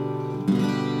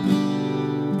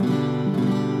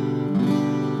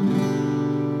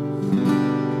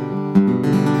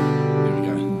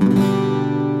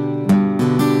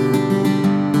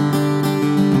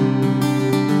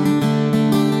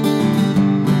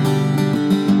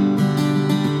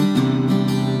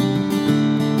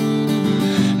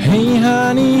 Hey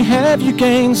honey, have you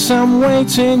gained some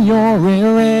weight in your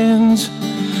rear end?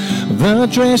 The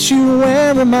dress you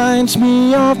wear reminds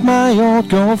me of my old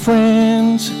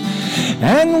girlfriend.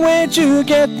 And where'd you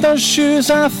get those shoes?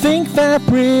 I think they're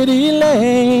pretty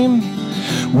lame.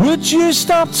 Would you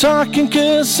stop talking,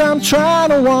 'cause I'm trying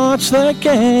to watch the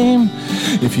game.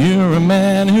 If you're a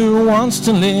man who wants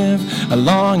to live a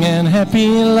long and happy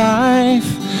life,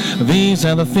 these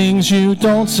are the things you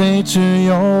don't say to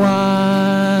your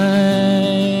wife.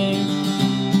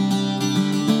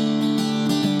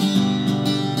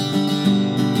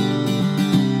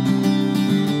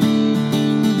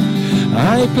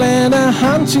 I planned a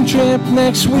hunting trip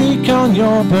next week on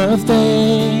your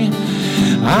birthday.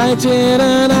 I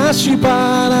didn't ask you,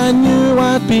 but I knew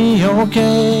I'd be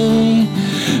okay.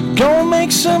 Go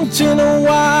make some dinner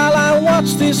while I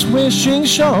watch this wishing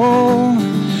show.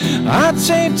 I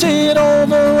taped it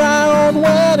over our old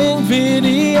wedding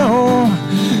video.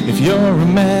 If you're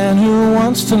a man who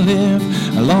wants to live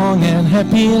a long and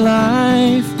happy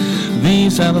life,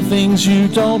 these are the things you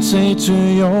don't say to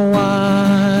your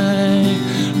wife.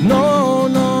 No,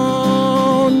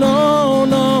 no, no,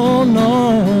 no,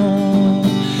 no.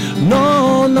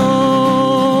 No,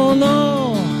 no,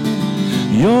 no.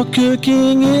 Your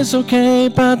cooking is okay,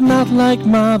 but not like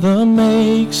Mother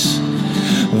makes.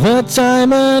 The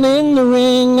diamond in the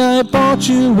ring I bought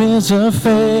you is a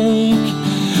fake.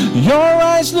 Your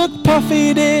eyes look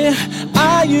puffy, dear.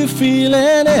 Are you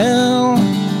feeling ill?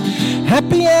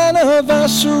 Happy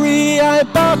anniversary, I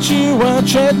bought you a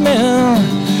treadmill.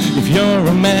 If you're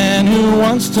a man who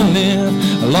wants to live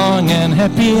a long and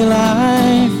happy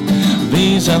life,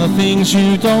 these are the things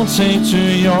you don't say to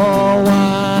your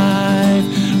wife.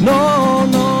 No,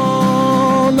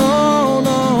 no, no,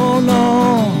 no,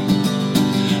 no.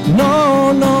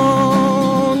 No,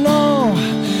 no, no.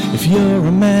 If you're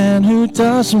a man who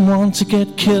doesn't want to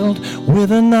get killed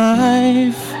with a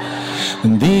knife,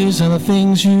 then these are the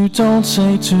things you don't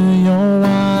say to your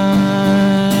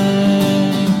wife.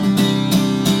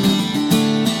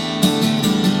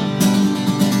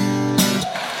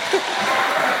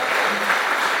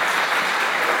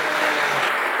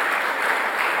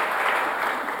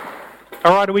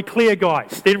 All right, are we clear,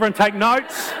 guys? Did everyone take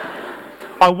notes?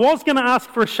 I was going to ask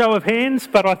for a show of hands,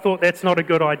 but I thought that's not a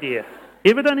good idea.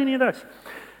 Ever done any of those?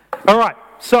 All right,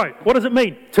 so what does it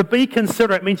mean? To be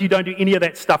considerate means you don't do any of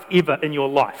that stuff ever in your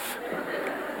life.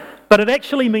 But it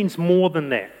actually means more than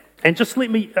that. And just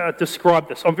let me describe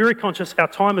this. I'm very conscious our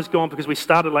time is gone because we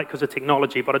started late because of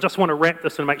technology, but I just want to wrap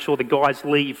this and make sure the guys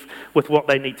leave with what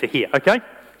they need to hear, okay?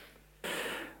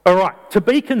 All right, to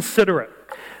be considerate.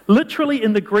 Literally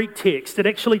in the Greek text, it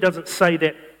actually doesn't say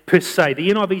that per se.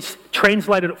 The NIV's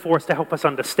translated it for us to help us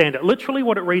understand it. Literally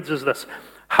what it reads is this: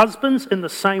 husbands, in the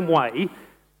same way,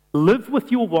 live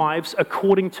with your wives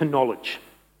according to knowledge.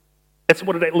 That's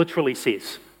what it literally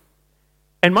says.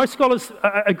 And most scholars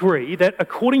agree that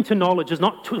according to knowledge is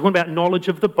not talking about knowledge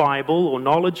of the Bible or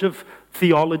knowledge of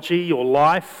theology or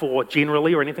life or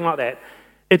generally or anything like that.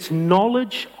 It's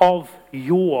knowledge of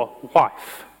your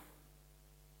wife.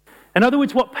 In other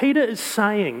words, what Peter is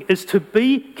saying is to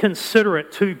be considerate,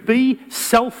 to be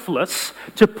selfless,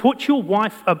 to put your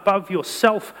wife above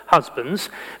yourself, husbands,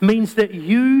 means that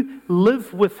you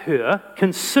live with her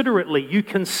considerately. You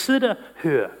consider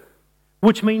her,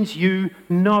 which means you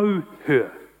know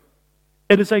her.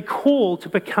 It is a call to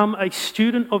become a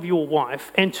student of your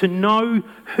wife and to know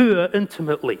her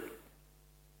intimately.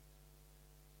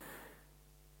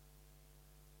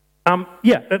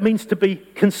 It means to be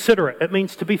considerate. It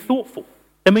means to be thoughtful.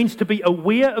 It means to be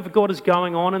aware of what is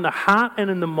going on in the heart and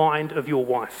in the mind of your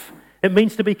wife. It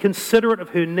means to be considerate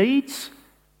of her needs,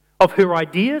 of her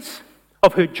ideas,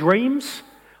 of her dreams,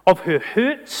 of her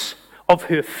hurts, of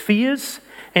her fears,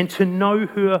 and to know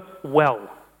her well.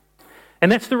 And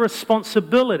that's the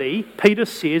responsibility, Peter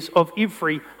says, of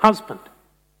every husband.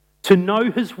 To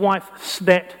know his wife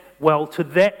that well, to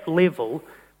that level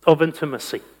of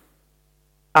intimacy.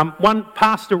 One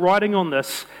pastor writing on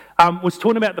this was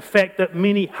talking about the fact that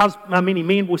many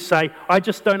men will say, I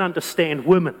just don't understand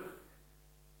women.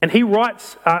 And he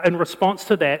writes in response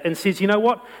to that and says, you know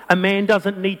what? A man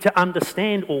doesn't need to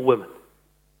understand all women.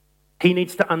 He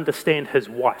needs to understand his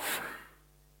wife.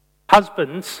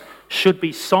 Husbands should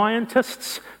be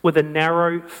scientists with a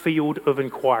narrow field of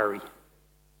inquiry.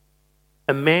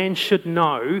 a man should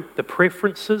know the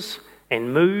preferences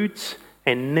and moods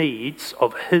and needs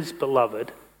of his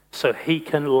beloved so he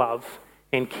can love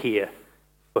and care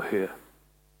for her.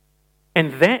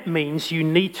 And that means you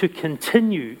need to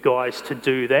continue, guys, to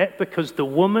do that, because the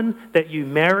woman that you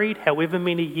married however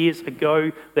many years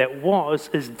ago that was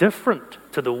is different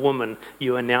to the woman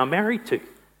you are now married to,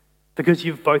 because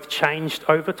you've both changed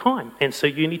over time. And so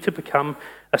you need to become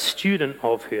a student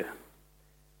of her.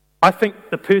 I think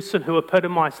the person who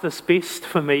epitomized this best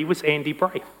for me was Andy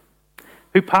Bray,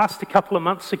 who passed a couple of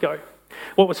months ago.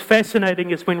 What was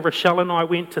fascinating is when Rochelle and I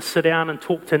went to sit down and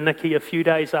talk to Nikki a few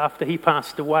days after he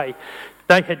passed away,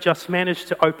 they had just managed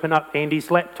to open up Andy's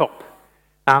laptop.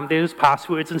 There's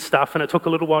passwords and stuff, and it took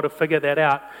a little while to figure that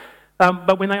out.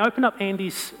 But when they opened up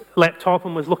Andy's laptop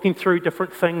and was looking through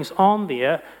different things on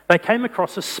there, they came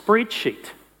across a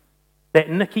spreadsheet that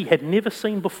Nikki had never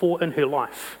seen before in her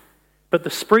life. But the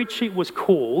spreadsheet was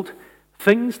called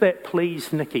Things That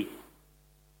Please Nikki.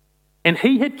 And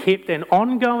he had kept an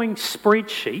ongoing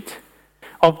spreadsheet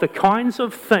of the kinds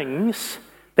of things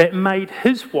that made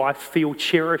his wife feel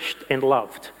cherished and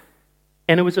loved.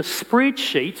 And it was a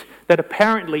spreadsheet that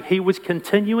apparently he was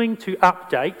continuing to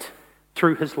update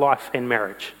through his life and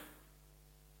marriage.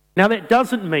 Now that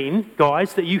doesn't mean,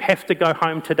 guys, that you have to go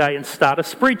home today and start a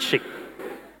spreadsheet.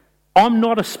 I'm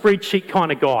not a spreadsheet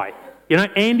kind of guy. You know,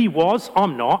 Andy was,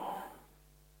 I'm not.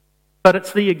 But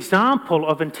it's the example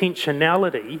of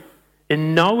intentionality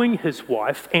in knowing his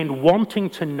wife and wanting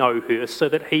to know her so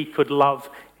that he could love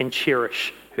and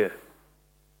cherish her.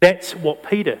 That's what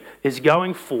Peter is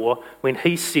going for when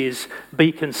he says,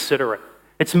 be considerate.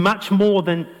 It's much more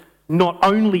than not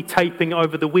only taping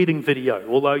over the wedding video,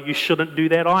 although you shouldn't do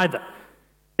that either.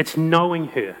 It's knowing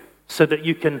her so that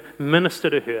you can minister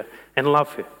to her and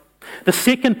love her. The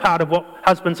second part of what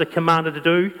husbands are commanded to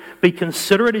do, be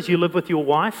considerate as you live with your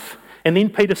wife. And then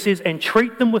Peter says, and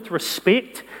treat them with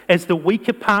respect as the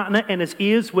weaker partner and as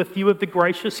heirs with you of the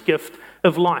gracious gift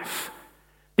of life.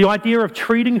 The idea of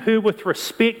treating her with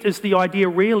respect is the idea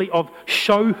really of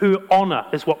show her honour,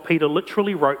 is what Peter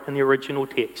literally wrote in the original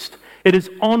text. It is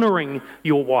honouring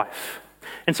your wife.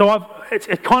 And so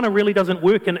it kind of really doesn't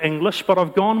work in English, but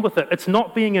I've gone with it. It's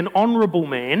not being an honourable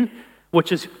man,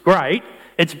 which is great.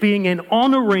 It's being an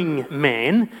honouring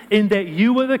man in that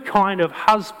you are the kind of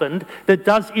husband that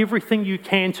does everything you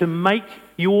can to make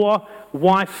your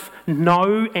wife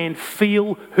know and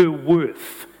feel her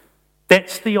worth.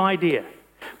 That's the idea.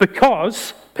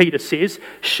 Because, Peter says,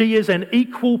 she is an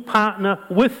equal partner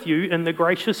with you in the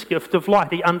gracious gift of life.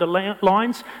 He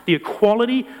underlines the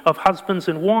equality of husbands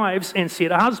and wives and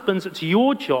said, husbands, it's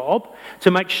your job to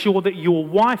make sure that your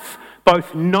wife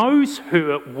both knows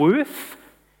her worth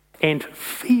and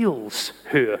feels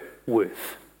her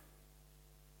worth.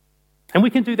 And we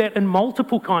can do that in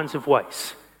multiple kinds of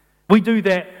ways. We do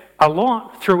that a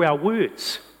lot through our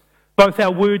words. Both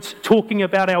our words talking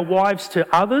about our wives to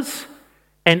others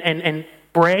and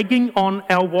bragging on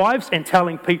our wives and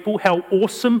telling people how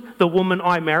awesome the woman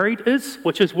I married is,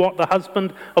 which is what the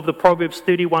husband of the Proverbs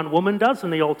 31 woman does in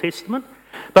the Old Testament.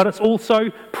 But it's also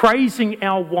praising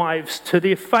our wives to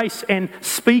their face and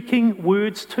speaking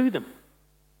words to them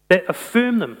that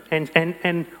affirm them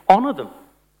and honour them.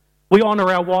 We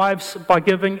honour our wives by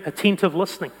giving attentive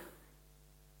listening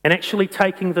and actually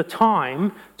taking the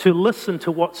time to listen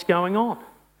to what's going on.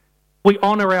 We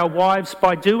honour our wives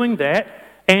by doing that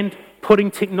and putting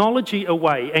technology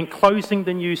away and closing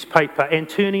the newspaper and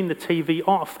turning the TV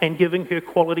off and giving her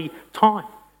quality time.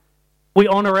 We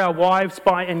honour our wives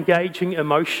by engaging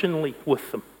emotionally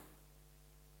with them,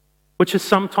 which is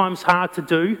sometimes hard to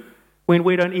do when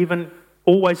we don't even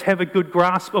always have a good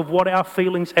grasp of what our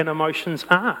feelings and emotions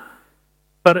are.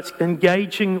 But it's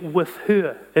engaging with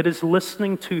her. It is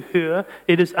listening to her.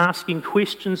 It is asking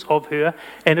questions of her.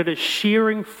 And it is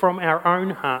sharing from our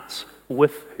own hearts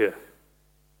with her.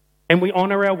 And we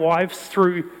honour our wives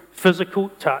through physical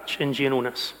touch and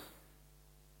gentleness.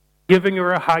 Giving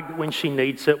her a hug when she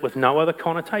needs it with no other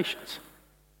connotations.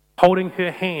 Holding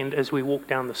her hand as we walk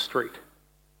down the street.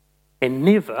 And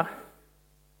never,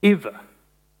 ever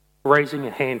raising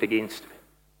a hand against her.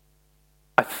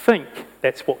 I think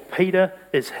that's what Peter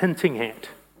is hinting at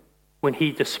when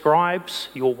he describes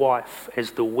your wife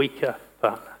as the weaker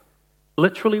partner.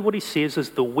 Literally what he says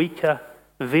is the weaker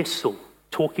vessel,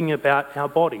 talking about our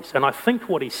bodies. And I think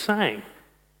what he's saying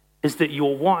is that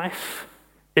your wife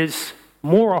is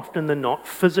more often than not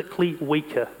physically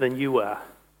weaker than you are.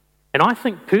 And I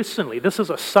think personally this is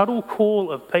a subtle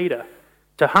call of Peter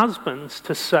to husbands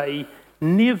to say,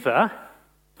 never,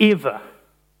 ever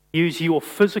use your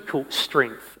physical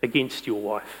strength against your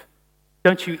wife.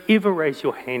 Don't you ever raise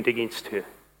your hand against her.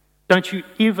 Don't you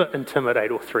ever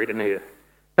intimidate or threaten her.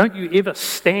 Don't you ever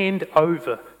stand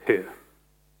over her.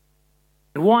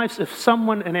 And wives, if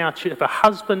someone in our church, if a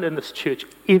husband in this church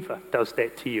ever does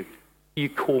that to you, you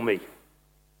call me.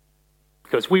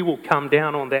 Because we will come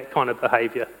down on that kind of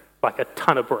behaviour like a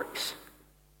ton of bricks.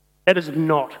 That is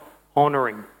not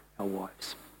honouring our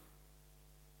wives.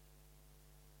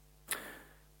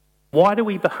 Why do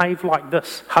we behave like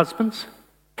this, husbands?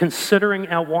 Considering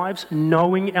our wives,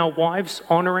 knowing our wives,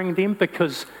 honouring them,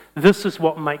 because this is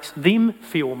what makes them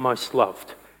feel most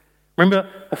loved. Remember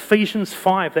Ephesians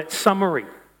 5, that summary.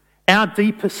 Our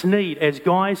deepest need as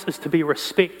guys is to be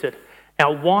respected.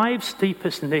 Our wives'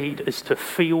 deepest need is to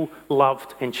feel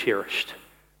loved and cherished.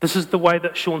 This is the way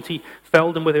that Shaunti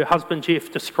Feldhahn with her husband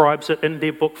Jeff describes it in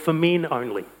their book For Men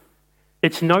Only.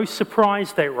 It's no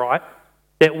surprise, they write,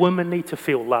 that women need to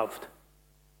feel loved.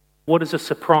 What is a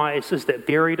surprise is that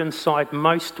buried inside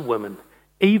most women,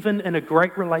 even in a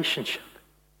great relationship,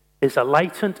 is a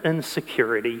latent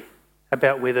insecurity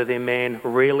about whether their man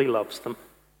really loves them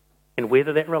and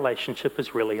whether that relationship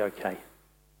is really okay.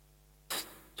 It's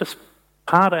just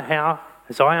part of how,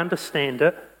 as I understand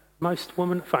it, most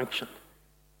women function.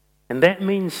 And that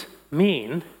means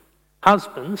men,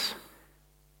 husbands,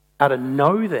 are to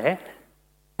know that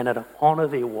and are to honour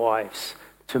their wives,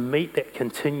 to meet that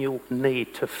continual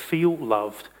need to feel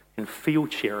loved and feel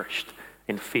cherished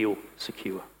and feel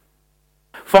secure.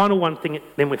 Final one thing,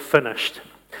 then we're finished,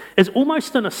 is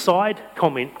almost an aside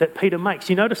comment that Peter makes.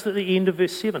 You notice at the end of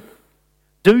verse 7.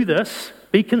 Do this,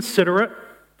 be considerate,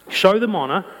 show them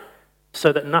honour,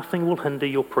 so that nothing will hinder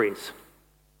your prayers.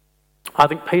 I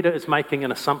think Peter is making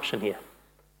an assumption here.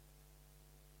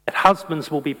 That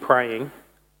husbands will be praying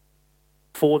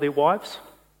for their wives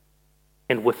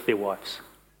and with their wives.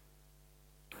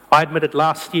 I admitted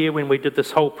last year when we did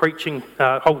this whole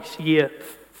year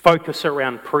focus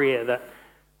around prayer that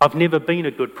I've never been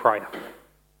a good prayer.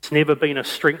 It's never been a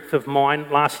strength of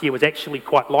mine. Last year was actually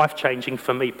quite life-changing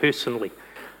for me personally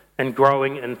in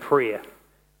growing in prayer.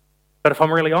 But if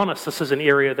I'm really honest, this is an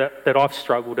area that I've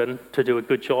struggled in to do a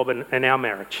good job in our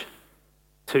marriage,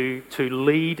 to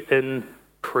lead in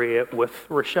prayer with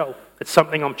Rochelle. It's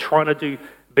something I'm trying to do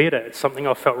better. It's something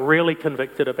I've felt really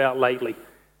convicted about lately.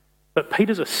 But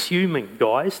Peter's assuming,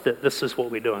 guys, that this is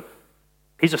what we're doing.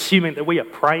 He's assuming that we are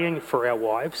praying for our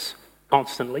wives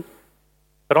constantly.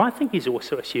 But I think he's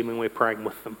also assuming we're praying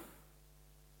with them.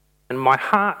 And my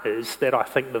heart is that I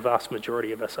think the vast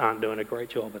majority of us aren't doing a great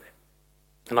job of it.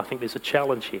 And I think there's a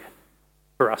challenge here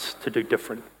for us to do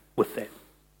different with that.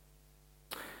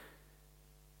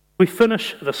 We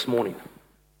finish this morning.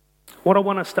 What I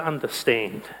want us to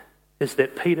understand is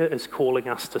that Peter is calling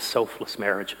us to selfless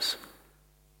marriages.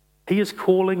 He is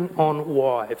calling on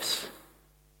wives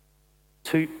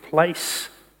to place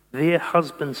their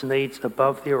husbands' needs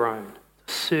above their own,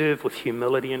 to serve with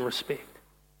humility and respect.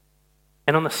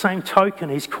 And on the same token,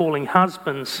 he's calling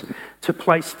husbands to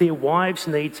place their wives'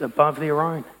 needs above their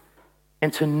own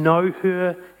and to know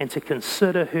her and to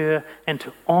consider her and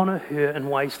to honour her in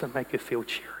ways that make her feel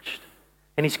cherished.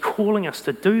 And he's calling us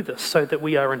to do this so that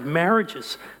we are in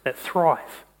marriages that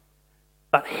thrive.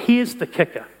 But here's the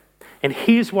kicker, and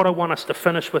here's what I want us to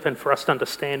finish with and for us to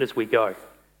understand as we go.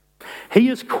 He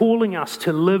is calling us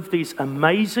to live these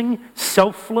amazing,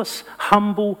 selfless,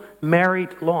 humble,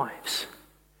 married lives.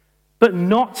 But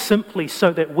not simply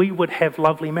so that we would have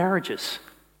lovely marriages.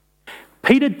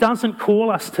 Peter doesn't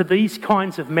call us to these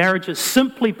kinds of marriages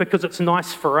simply because it's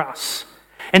nice for us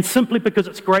and simply because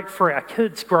it's great for our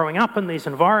kids growing up in these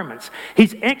environments.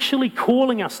 He's actually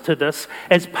calling us to this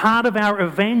as part of our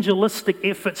evangelistic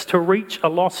efforts to reach a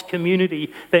lost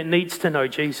community that needs to know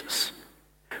Jesus.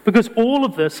 Because all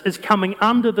of this is coming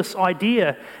under this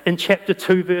idea in chapter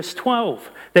 2, verse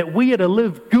 12, that we are to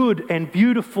live good and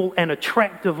beautiful and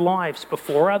attractive lives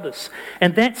before others.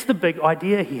 And that's the big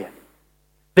idea here.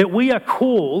 That we are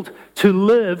called to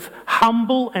live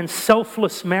humble and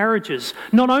selfless marriages,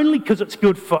 not only because it's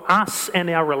good for us and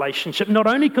our relationship, not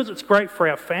only because it's great for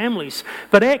our families,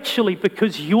 but actually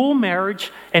because your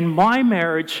marriage and my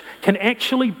marriage can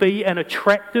actually be an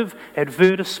attractive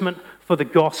advertisement for the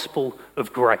gospel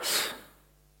of grace.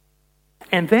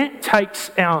 And that takes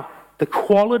the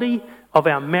quality of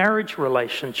our marriage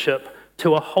relationship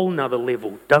to a whole nother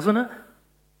level, doesn't it?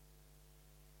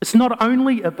 It's not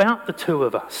only about the two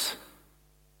of us.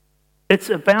 It's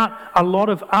about a lot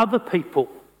of other people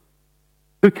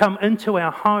who come into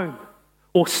our home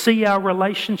or see our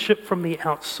relationship from the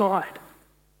outside.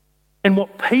 And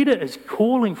what Peter is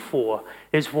calling for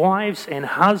is wives and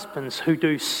husbands who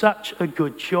do such a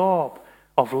good job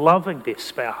of loving their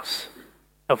spouse,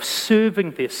 of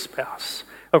serving their spouse,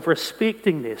 of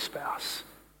respecting their spouse,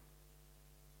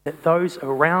 that those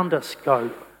around us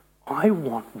go, I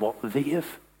want what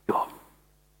they've got.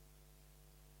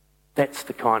 That's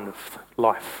the kind of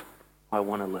life I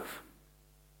want to live.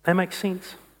 That makes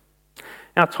sense?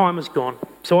 Our time is gone,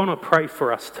 so I want to pray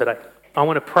for us today. I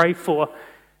want to pray for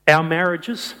our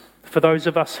marriages, for those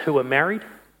of us who are married.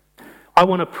 I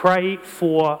want to pray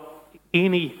for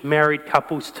any married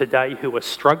couples today who are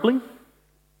struggling,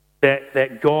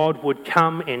 that God would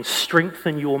come and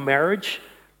strengthen your marriage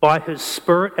by His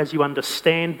Spirit as you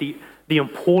understand the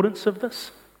importance of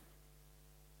this.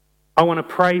 I want to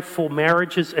pray for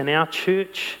marriages in our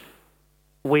church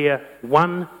where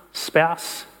one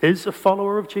spouse is a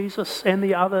follower of Jesus and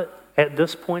the other at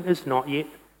this point is not yet.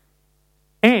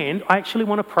 And I actually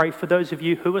want to pray for those of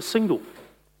you who are single.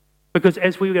 Because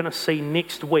as we're going to see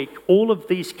next week, all of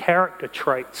these character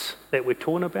traits that we're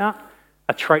talking about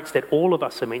are traits that all of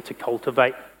us are meant to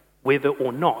cultivate, whether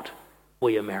or not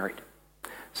we are married.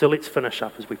 So let's finish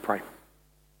up as we pray.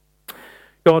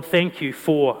 God, thank you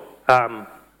for,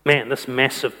 this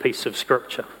massive piece of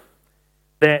scripture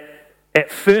that at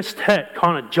first hit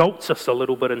kind of jolts us a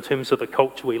little bit in terms of the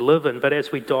culture we live in, but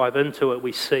as we dive into it,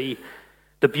 we see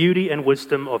the beauty and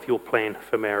wisdom of your plan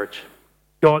for marriage.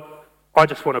 God, I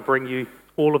just want to bring you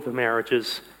all of the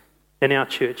marriages in our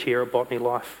church here at Botany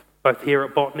Life, both here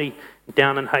at Botany,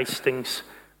 down in Hastings.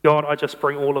 God, I just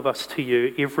bring all of us to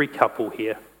you, every couple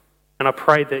here, and I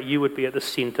pray that you would be at the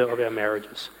centre of our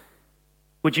marriages.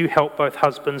 Would you help both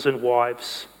husbands and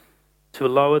wives to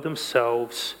lower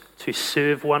themselves, to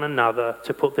serve one another,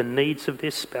 to put the needs of their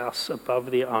spouse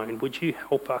above their own? Would you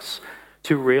help us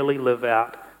to really live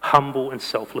out humble and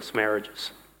selfless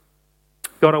marriages?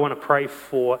 God, I want to pray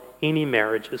for any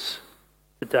marriages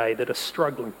today that are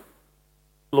struggling.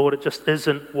 Lord, it just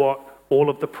isn't what all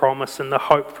of the promise and the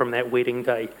hope from that wedding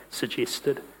day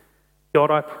suggested. God,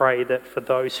 I pray that for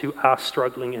those who are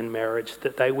struggling in marriage,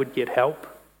 that they would get help,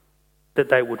 that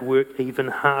they would work even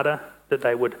harder, that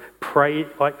they would pray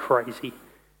like crazy,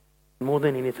 more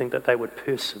than anything, that they would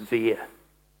persevere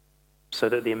so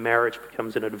that their marriage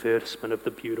becomes an advertisement of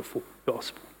the beautiful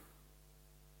gospel.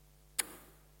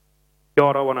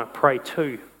 God, I want to pray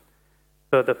too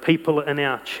for the people in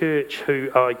our church who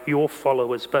are your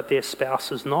followers, but their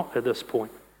spouse is not at this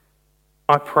point.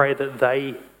 I pray that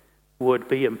they would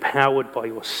be empowered by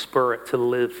your Spirit to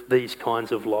live these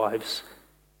kinds of lives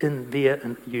in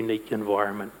their unique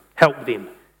environment. Help them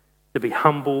to be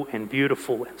humble and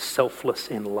beautiful and selfless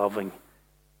and loving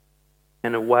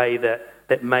in a way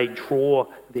that may draw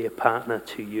their partner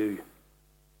to you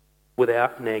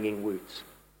without nagging words.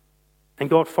 And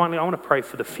God, finally, I want to pray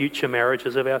for the future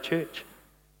marriages of our church.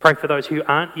 Pray for those who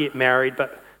aren't yet married,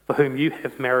 but for whom you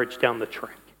have marriage down the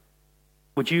track.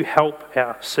 Would you help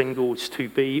our singles to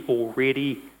be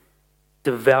already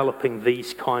developing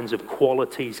these kinds of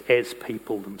qualities as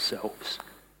people themselves,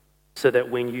 so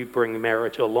that when you bring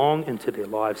marriage along into their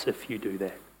lives, if you do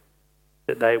that,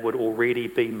 that they would already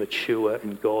be mature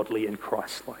and godly and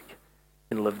Christ-like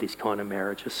and live these kind of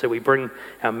marriages. So we bring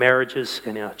our marriages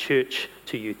and our church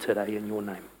to you today in your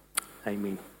name.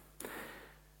 Amen.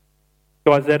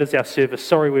 Guys, that is our service.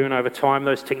 Sorry we went over time.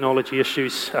 Those technology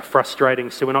issues are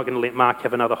frustrating, so we're not going to let Mark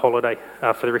have another holiday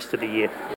for the rest of the year.